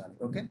ఉపయోగించాలి.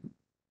 Okay,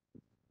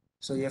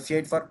 so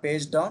F8 for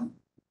page down,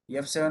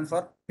 F7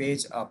 for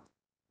page up.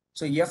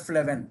 So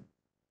F11,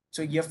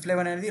 so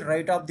F11 అనేది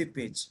right of the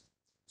page.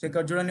 So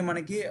ఇక్కడ చూడండి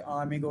మనకి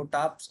మీకు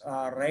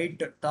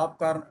రైట్ టాప్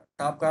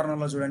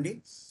కార్నర్లో చూడండి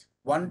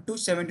 1 to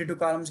 72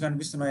 కాలమ్స్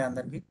కనిపిస్తున్నాయి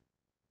అందరికి.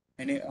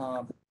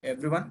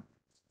 ఎవ్రీవన్,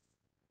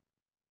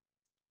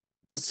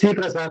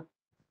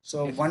 సో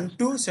 1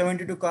 to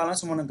 72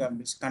 కాలమ్స్ మనకు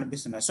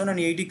కనిపిస్తున్నాయి. సో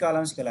నేను 80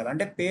 కాలమ్స్కి వెళ్ళాలి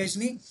అంటే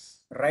పేజ్ని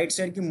రైట్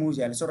సైడ్కి మూవ్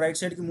చేయాలి. సో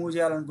రైట్ సైడ్కి మూవ్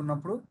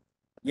చేయాలనుకున్నప్పుడు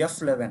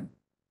F11,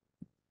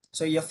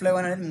 సో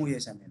F11 అనేది మూవ్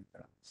చేశాను నేను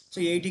ఇక్కడ. సో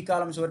 80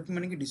 కాలమ్స్ వరకు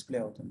మనకి డిస్ప్లే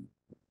అవుతుంది.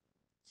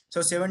 సో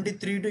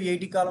 73 to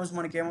 80 కాలమ్స్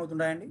మనకి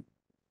ఏమవుతున్నాయండి,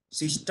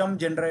 సిస్టమ్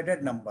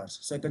జనరేటెడ్ నెంబర్స్.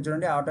 సో ఇక్కడ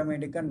చూడండి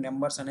ఆటోమేటిక్గా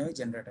నెంబర్స్ అనేవి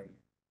జనరేట్ అయ్యాయి.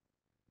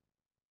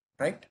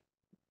 Right,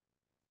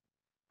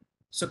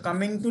 so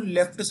coming to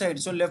left side,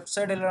 so left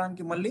side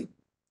వెళ్ళడానికి మళ్ళీ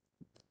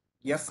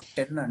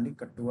F10 అండి,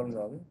 ఇక్కడ 12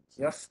 కాదు,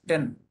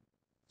 F10.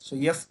 సో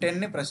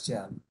F10ని ప్రెస్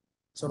చేయాలి.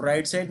 సో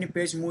రైట్ సైడ్ని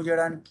పేజ్ మూవ్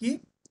చేయడానికి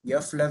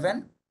F11,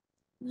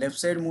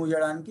 లెఫ్ట్ సైడ్ మూవ్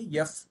చేయడానికి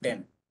F10.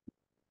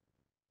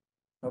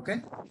 Okay,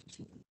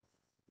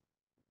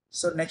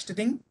 so next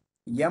thing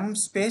M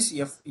space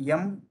F8.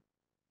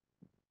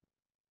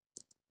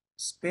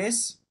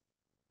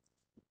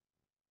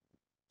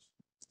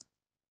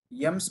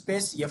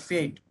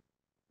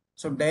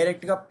 So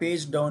డైరెక్ట్గా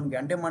పేజ్ డౌన్కి,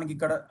 అంటే మనకి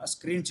ఇక్కడ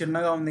స్క్రీన్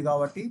చిన్నగా ఉంది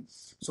కాబట్టి,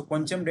 సో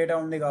కొంచెం డేటా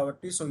ఉంది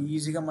కాబట్టి, సో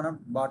ఈజీగా మనం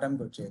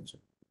బాటమ్కి వచ్చేయచ్చు.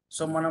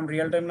 సో మనం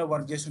రియల్ టైంలో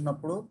వర్క్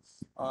చేస్తున్నప్పుడు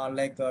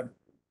లైక్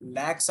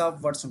ల్యాక్స్ ఆఫ్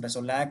వర్డ్స్ ఉంటాయి,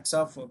 సో ల్యాక్స్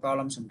ఆఫ్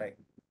కాలమ్స్ ఉంటాయి,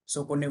 సో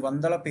కొన్ని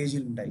వందల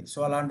పేజీలు ఉంటాయి. సో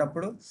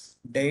అలాంటప్పుడు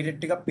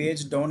డైరెక్ట్గా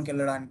పేజ్ డౌన్కి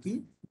వెళ్ళడానికి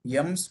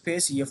M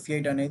స్పేస్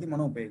F8 అనేది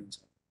మనం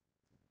ఉపయోగించాలి.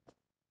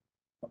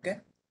 Okay,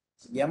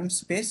 M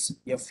space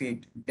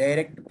F8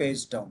 direct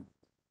page down.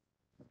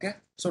 Okay,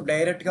 so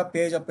డైరెక్ట్గా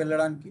పేజ్ అప్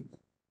వెళ్ళడానికి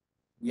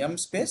M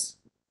space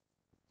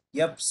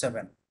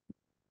F7.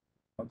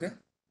 Okay,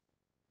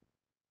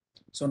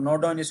 so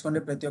note down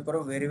చేసుకోండి ప్రతి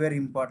ఒక్కరు, very very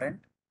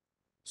important.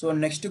 So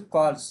next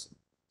calls,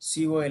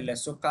 COLS.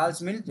 So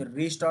calls means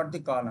restart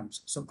the columns.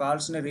 So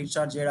కాల్స్ని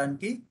restart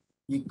చేయడానికి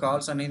ఈ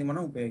calls అనేది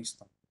మనం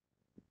ఉపయోగిస్తాం.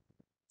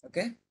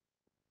 Okay,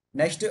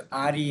 next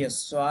RES.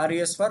 So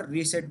RES for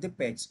reset the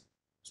page.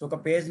 So ఒక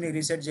పేజ్ని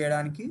reset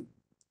చేయడానికి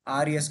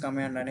RES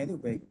కమాండ్ అనేది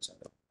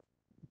ఉపయోగించాలి.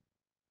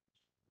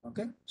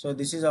 Okay, so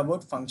this is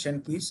about function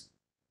keys.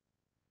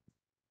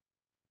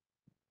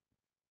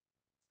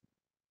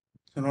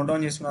 So note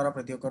down చేసుకున్నారా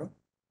ప్రతి ఒక్కరు?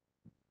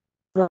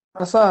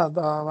 Prasad,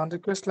 one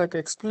request, like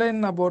explain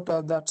about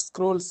that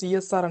scroll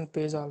CSR and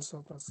page also,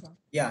 Prasad.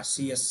 Yeah,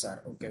 CSR.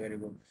 Okay, very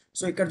good.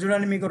 So ఇక్కడ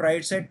చూడండి మీకు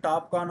right side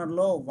top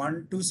కార్నర్లో 1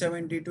 to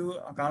 72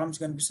 columns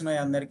కనిపిస్తున్నాయి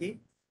అందరికీ.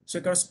 So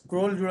ఇక్కడ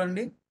స్క్రోల్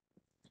చూడండి,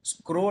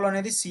 స్క్రోల్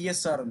అనేది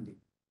CSR ఉంది.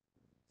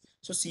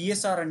 సో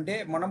CSR అంటే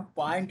మనం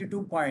పాయింట్ టు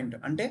పాయింట్,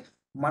 అంటే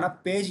మన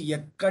పేజ్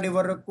ఎక్కడి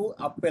వరకు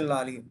అప్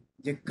వెళ్ళాలి,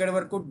 ఎక్కడి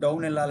వరకు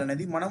డౌన్ వెళ్ళాలి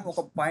అనేది మనం ఒక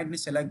పాయింట్ని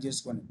సెలెక్ట్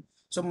చేసుకొని,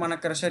 సో మన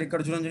క్రషర్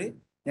ఇక్కడ చూడండి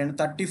నేను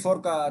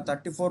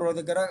 34 రో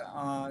దగ్గర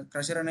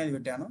క్రషర్ అనేది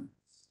పెట్టాను.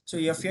 సో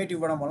F8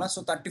 ఇవ్వడం వల్ల సో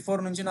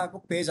 34 నుంచి నాకు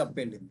పేజ్ అప్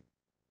వెళ్ళింది.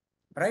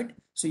 రైట్,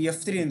 సో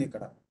F3 ఉంది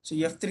ఇక్కడ. సో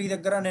F3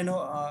 దగ్గర నేను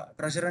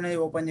క్రషర్ అనేది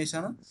ఓపెన్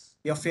చేశాను,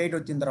 F8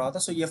 వచ్చిన తర్వాత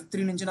సో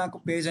F3 నుంచి నాకు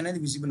పేజ్ అనేది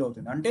విజిబుల్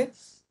అవుతుంది. అంటే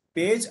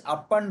పేజ్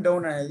అప్ అండ్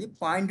డౌన్ అనేది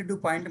పాయింట్ టు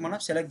పాయింట్ మనం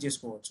సెలెక్ట్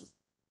చేసుకోవచ్చు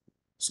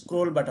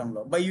scroll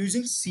బటన్లో by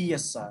using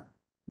CSR.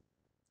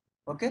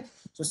 Okay,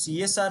 so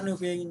CSRని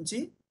ఉపయోగించి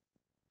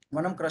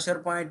మనం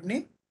క్రషర్ పాయింట్ని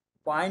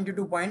పాయింట్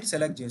టు పాయింట్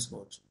సెలెక్ట్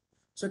చేసుకోవచ్చు.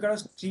 సో ఇక్కడ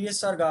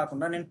CSR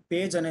కాకుండా నేను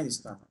పేజ్ అనేది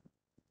ఇస్తాను.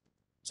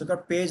 సో ఇక్కడ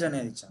పేజ్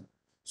అనేది ఇచ్చాను.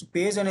 సో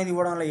పేజ్ అనేది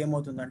ఇవ్వడం వల్ల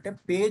ఏమవుతుందంటే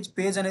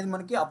పేజ్ అనేది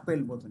మనకి అప్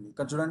వెళ్ళిపోతుంది.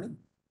 ఇక్కడ చూడండి,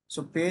 సో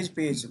పేజ్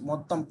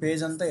మొత్తం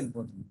పేజ్ అంతా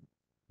వెళ్ళిపోతుంది.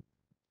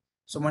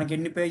 సో మనకి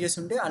ఎన్ని పేజెస్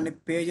ఉంటే అన్ని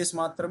పేజెస్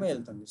మాత్రమే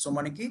వెళ్తుంది. సో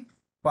మనకి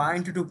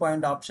పాయింట్ టు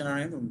పాయింట్ ఆప్షన్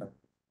అనేది ఉండదు.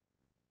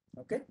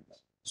 ఓకే,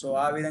 సో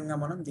ఆ విధంగా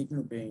మనం దీన్ని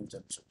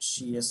ఉపయోగించవచ్చు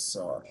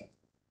CSR.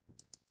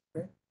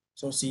 ఓకే,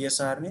 సో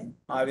CSRని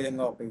ఆ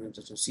విధంగా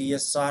ఉపయోగించవచ్చు,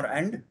 CSR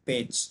and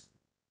page.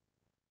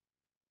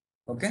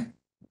 Okay,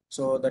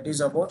 so that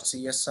is about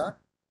CSR.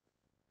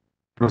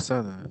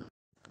 Prasad,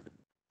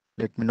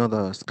 let me know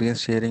the screen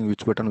sharing,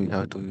 which button we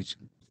have to use.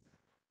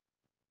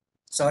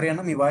 Sorry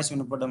అన్న, మీ వాయిస్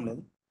వినపడడం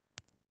లేదు.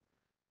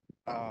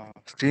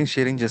 స్క్రీన్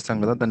షేరింగ్ చేస్తాం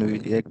కదా, దాన్ని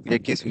ఏ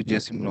కేసు యూజ్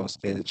చేసి మనం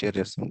షేర్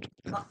చేస్తాం.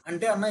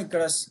 అంటే అన్న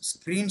ఇక్కడ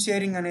స్క్రీన్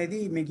షేరింగ్ అనేది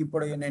మీకు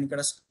ఇప్పుడు నేను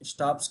ఇక్కడ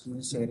స్టాప్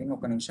స్క్రీన్ షేరింగ్,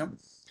 ఒక నిమిషం.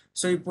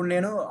 సో ఇప్పుడు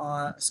నేను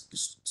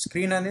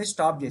స్క్రీన్ అనేది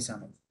స్టాప్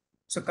చేశాను.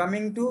 So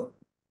coming to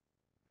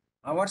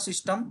our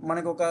system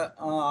మనకు ఒక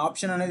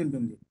ఆప్షన్ అనేది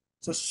ఉంటుంది,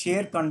 సో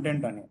షేర్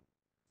కంటెంట్ అని.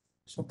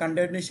 సో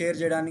కంటెంట్ని షేర్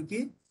చేయడానికి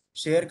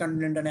షేర్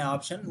కంటెంట్ అనే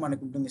ఆప్షన్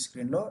మనకు ఉంటుంది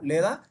స్క్రీన్లో,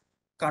 లేదా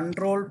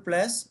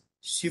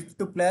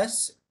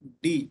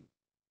Ctrl+Shift+D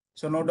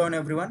so note down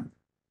everyone,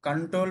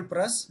 control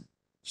plus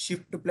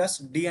shift plus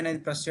D అనేది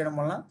ప్రెస్ చేయడం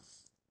వల్ల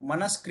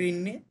మన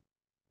స్క్రీన్ని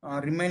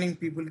రిమైనింగ్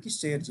పీపుల్కి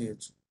షేర్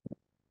చేయొచ్చు.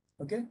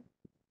 Okay,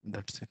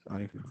 That's it.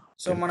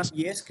 సో మనం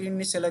ఏ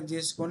స్క్రీన్ని సెలెక్ట్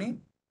చేసుకొని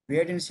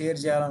వేటిని షేర్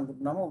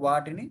చేయాలనుకుంటున్నామో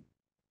వాటిని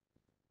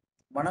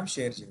మనం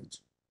షేర్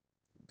చేయొచ్చు.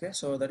 Okay,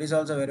 so that is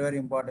also very very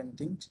important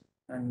things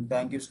and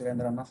thank you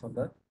Surendra అన్న for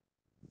that.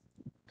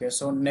 Okay,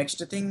 so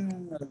next thing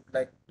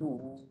like to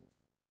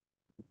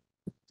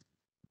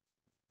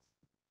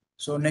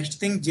so next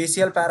thing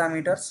JCL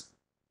parameters.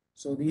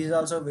 So this is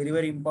also very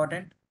very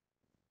important.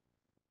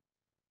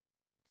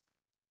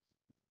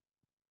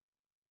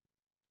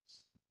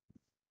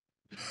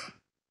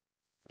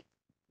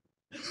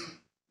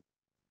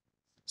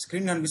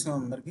 Screen కనిపిస్తుంది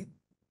అందరికి?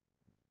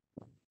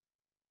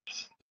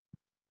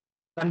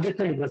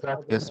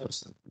 Yes,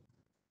 Prasad.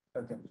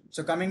 Okay,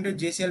 so coming to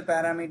JCL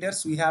parameters,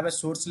 we have a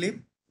source lib,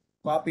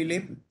 copy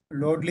lib,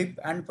 load lib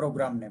and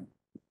program name.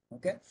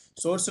 Okay,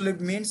 source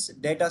lib means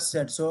data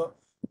set. So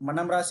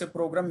మనం రాసే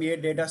programme ఏ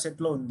data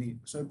సెట్లో ఉంది.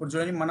 So ఇప్పుడు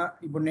చూడండి,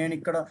 ఇప్పుడు నేను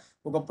ఇక్కడ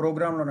ఒక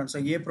ప్రోగ్రామ్లో ఉన్నాను. సో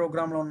ఏ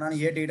ప్రోగ్రామ్లో ఉన్నాను,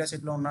 ఏ డేటా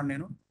సెట్లో ఉన్నాను,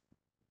 నేను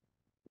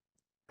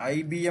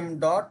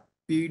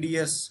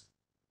IBM.PDS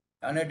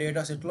అనే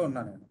డేటా సెట్లో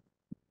ఉన్నాను నేను.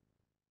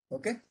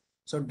 Okay,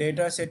 so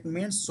data set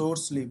means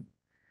source lib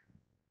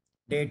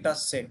data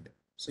set.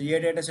 So ఏ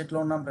డేటా సెట్లో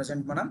ఉన్నాం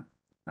ప్రజెంట్, మనం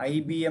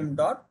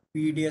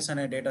IBM.PDS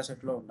అనే డేటా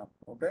సెట్లో ఉన్నాం.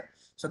 Okay,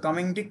 so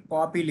coming to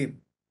copy lib.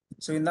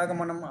 So ఇందాక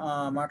మనం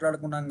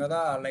మాట్లాడుకున్నాం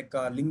కదా, లైక్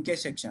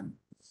లింకేజ్ సెక్షన్.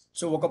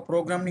 సో ఒక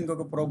ప్రోగ్రామ్ని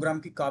ఇంకొక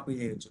ప్రోగ్రామ్కి కాపీ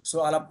చేయొచ్చు. సో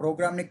అలా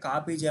ప్రోగ్రామ్ని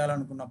కాపీ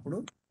చేయాలనుకున్నప్పుడు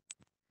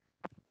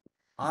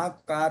ఆ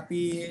కాపీ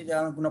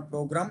చేయాలనుకున్న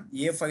ప్రోగ్రామ్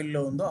ఏ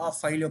ఫైల్లో ఉందో ఆ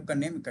ఫైల్ యొక్క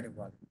నేమ్ ఇక్కడ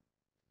ఇవ్వాలి.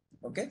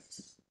 Okay,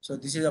 so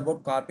this is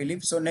about copy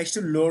lib. So next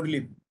load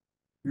lib.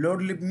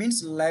 Load lib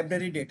means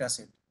library data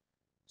set.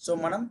 So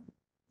మనం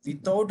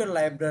without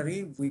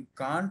library we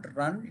can't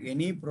run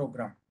any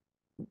programme,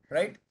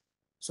 right?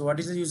 So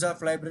what is the use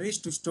of libraries?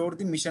 To store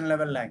the machine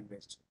level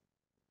language.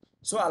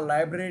 So ఆ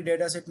library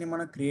data సెట్ని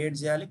మనం create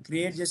చేయాలి.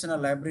 Create చేసిన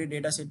library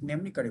data set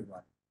నేమ్ని ఇక్కడ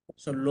ఇవ్వాలి.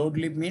 So load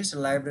lib means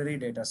library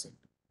data set.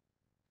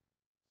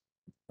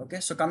 Okay,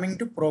 so coming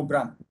to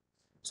programme.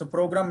 So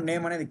programme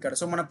name అనేది ఇక్కడ.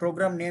 So మన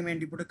ప్రోగ్రామ్ నేమ్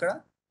ఏంటి ఇప్పుడు ఇక్కడ?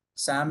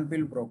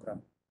 Sample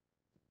programme.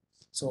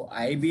 సో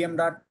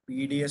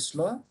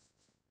IBM.PDSలో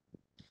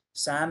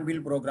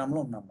శాంపిల్ ప్రోగ్రామ్లో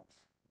ఉన్నాము.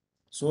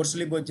 సోర్స్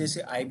లిబ్ వచ్చేసి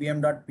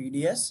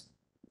IBM.PDS,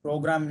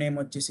 ప్రోగ్రామ్ నేమ్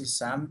వచ్చేసి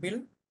శాంపిల్,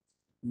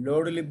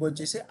 లోడ్ లిబ్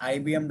వచ్చేసి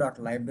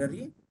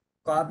IBM.library,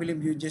 కాపీ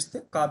లిబ్ యూజ్ చేస్తే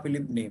కాపీ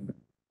లిబ్ నేమ్.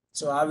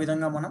 సో ఆ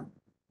విధంగా మనం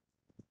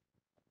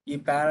ఈ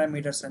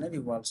పారామీటర్స్ అనేది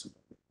ఇవ్వాల్సి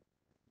ఉంటుంది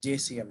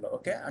JCLలో.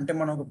 ఓకే, అంటే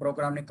మనం ఒక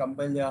ప్రోగ్రామ్ని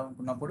కంపైల్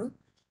చేయాలనుకున్నప్పుడు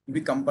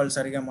ఇవి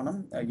కంపల్సరీగా మనం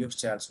యూజ్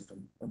చేయాల్సి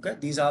ఉంటుంది. Okay,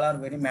 these all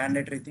are very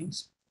mandatory things.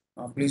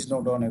 Please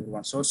note down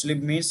everyone. Source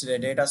lib means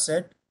data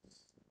set,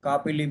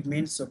 copy lib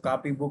means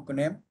copy book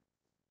name,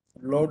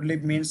 load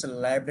lib means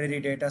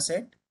library data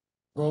set,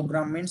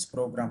 programme means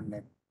programme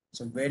name.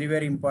 So very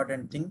very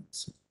important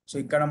things. So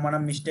ఇక్కడ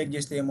మనం mistake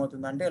చేస్తే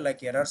ఏమవుతుందంటే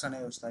like errors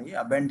అనేవి వస్తాయి.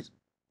 అబెండ్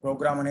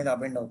programme అనేది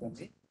అబెండ్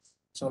అవుతుంది.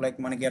 So like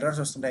మనకి errors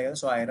వస్తుంటాయి కదా,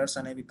 సో ఆ ఎర్రర్స్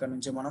అనేవి ఇక్కడ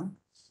నుంచి మనం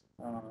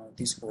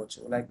తీసుకోవచ్చు.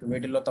 లైక్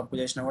వీటిల్లో తప్పు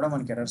చేసినా కూడా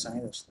మనకి ఎర్రర్స్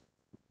అనేది వస్తాయి.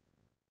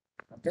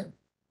 Okay,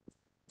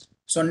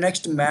 so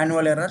next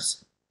manual errors.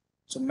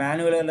 So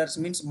manual errors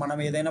means మనం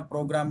ఏదైనా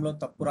ప్రోగ్రామ్లో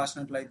తప్పు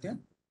రాసినట్లయితే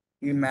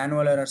ఈ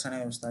మాన్యువల్ ఎర్రర్స్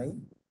అనేవి వస్తాయి.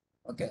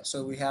 Okay, so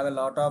we have a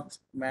lot of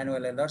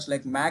manual errors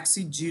like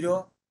maxi zero.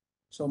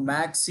 So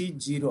maxi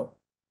zero.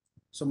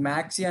 So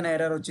maxi అనే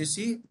ఎర్రర్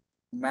వచ్చేసి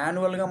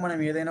మాన్యువల్గా మనం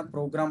ఏదైనా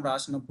ప్రోగ్రామ్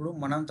రాసినప్పుడు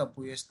మనం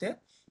తప్పు చేస్తే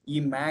ఈ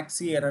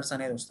మ్యాక్సీ ఎర్రర్స్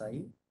అనేది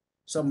వస్తాయి.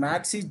 సో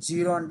మ్యాక్సీ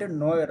జీరో అంటే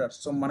నో ఎర్రర్స్.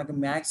 సో మనకి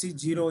మ్యాక్సీ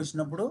జీరో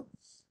వచ్చినప్పుడు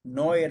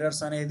నో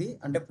ఎర్రర్స్ అనేది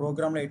అంటే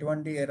ప్రోగ్రామ్లో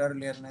ఎటువంటి ఎర్రర్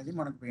లేరు అనేది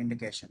మనకు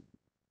indication.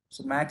 So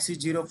maxi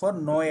zero for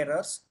no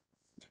errors.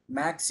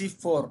 Maxi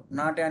 4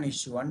 not an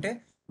issue అంటే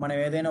మనం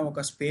ఏదైనా ఒక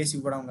స్పేస్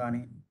ఇవ్వడం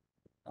కానీ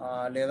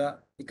లేదా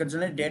ఇక్కడ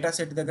చూడండి డేటా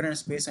సెట్ దగ్గర నేను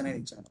స్పేస్ అనేది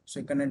ఇచ్చాను. సో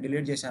ఇక్కడ నేను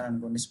డిలీట్ చేశాను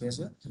అనుకోండి స్పేస్,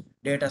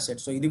 డేటా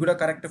సెట్. సో ఇది కూడా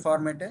కరెక్ట్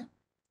ఫార్మాటే,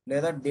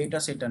 లేదా డేటా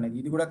సెట్ అనేది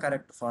ఇది కూడా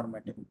కరెక్ట్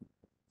ఫార్మాటే.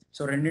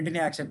 సో రెండింటిని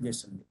యాక్సెప్ట్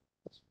చేస్తుంది.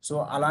 సో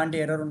అలాంటి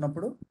ఎర్రర్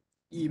ఉన్నప్పుడు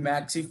ఈ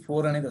మ్యాక్సీ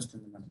 4 అనేది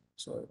వస్తుంది మనకి.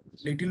 So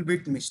little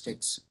bit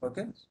mistakes.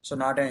 Okay, so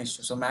not an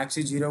issue. So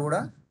maxi zero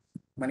కూడా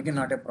మనకి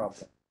not a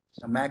problem.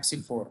 Maxi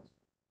 4.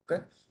 Okay,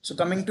 so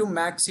coming to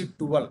maxi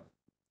 12,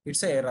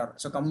 it's a error.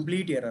 So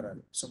complete error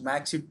అది. So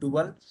maxi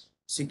 12,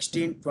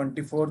 16,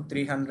 24,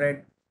 300,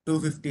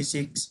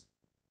 256,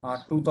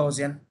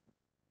 2000,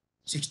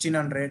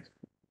 1600.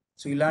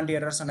 సో ఇలాంటి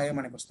errors అనేవి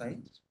మనకు వస్తాయి.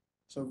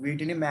 So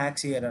వీటిని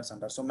maxi errors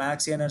అంటారు. So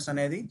maxi errors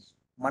అనేది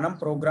మనం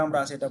ప్రోగ్రామ్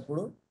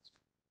రాసేటప్పుడు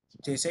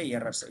చేసే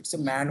errors. It's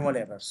manual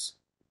errors.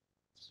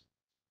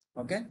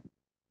 Okay,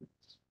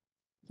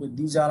 so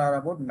these are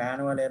about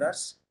manual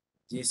errors,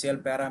 JCL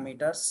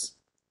parameters,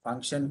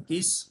 function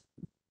keys,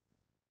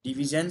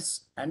 divisions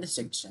and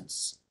sections.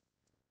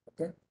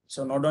 Okay, so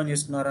note down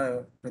చేసుకున్నారా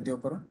ప్రతి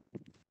ఒక్కరు?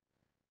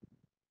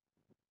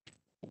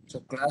 సో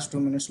క్లాస్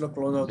 2 minutes లో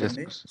close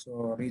అవుతుంది. సో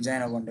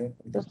రీజాయిన్ అవ్వండి.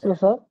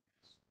 సార్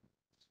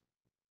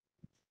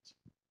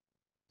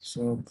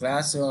సో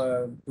క్లాస్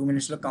 2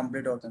 minutes లో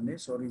complete అవుతుంది.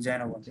 So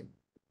resign అవ్వండి.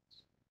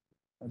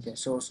 Okay,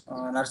 so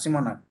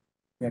నరసింహన్న,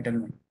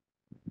 tell me.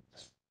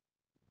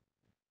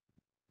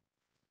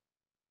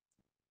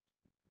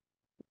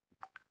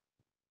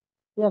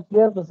 Yeah,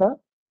 clear, Prasad.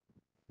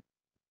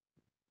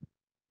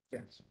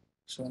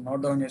 So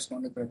note down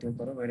చేసుకోండి ప్రతి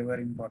ఒక్కరు, very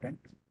very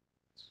important.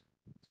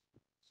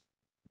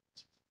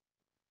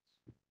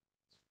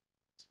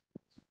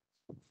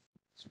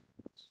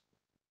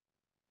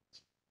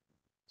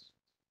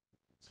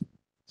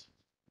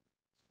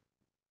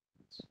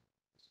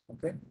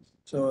 Okay,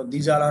 so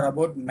these are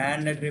about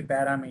mandatory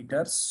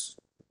parameters.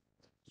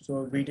 So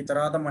వీటి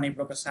తర్వాత మనం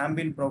ఇప్పుడు ఒక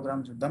శాంపిల్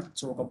ప్రోగ్రామ్ చూద్దాం.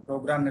 సో ఒక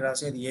ప్రోగ్రామ్ ని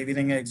రాసి అది ఏ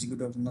విధంగా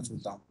ఎగ్జిక్యూట్ అవుతుందో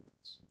చూద్దాం.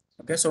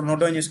 ఓకే, సో నోట్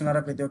డౌన్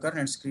చేసుకున్నారా ప్రతి ఒక్కరు?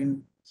 నేను స్క్రీన్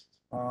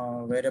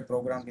వేరే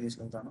ప్రోగ్రామ్ కి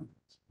తీసుకెళ్తాను.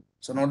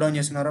 సో నోట్ డౌన్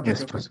చేసుకున్నారా Yes,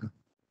 ప్రతి ఒక్కరు?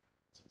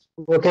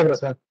 Prasad. Okay,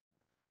 Prasad.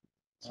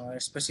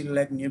 Especially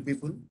like new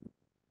people.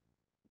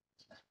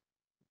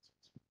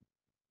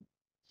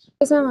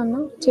 చేసామన్నా.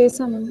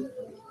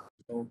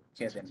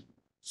 Okay then.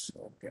 So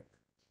okay,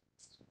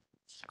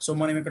 so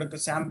మనం ఇక్కడ ఒక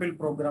శాంపిల్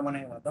ప్రోగ్రామ్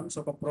అనేది వాడతాం. సో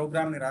ఒక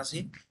ప్రోగ్రామ్ ని రాసి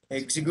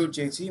ఎగ్జిక్యూట్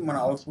చేసి మన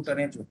అవుట్పుట్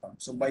అనేది చూద్దాం.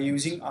 So by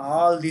using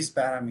all these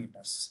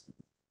parameters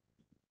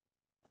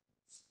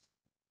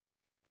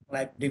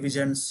like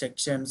divisions,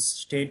 sections,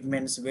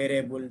 statements,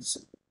 variables,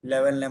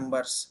 level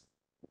numbers,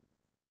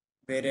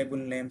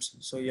 variable names,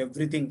 so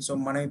everything. So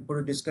మనం ఇప్పుడు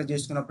డిస్కస్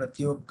చేసుకున్న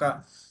ప్రతి ఒక్క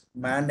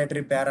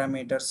mandatory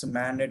parameters,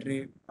 mandatory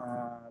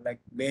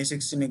like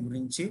basics ని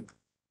గురించి,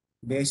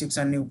 బేసిక్స్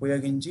అన్ని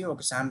ఉపయోగించి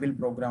ఒక శాంపిల్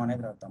ప్రోగ్రామ్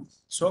అనేది రాద్దాం.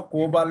 సో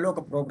కోబాల్లో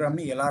ఒక ప్రోగ్రామ్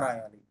ని ఎలా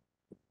రాయాలి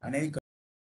అనేది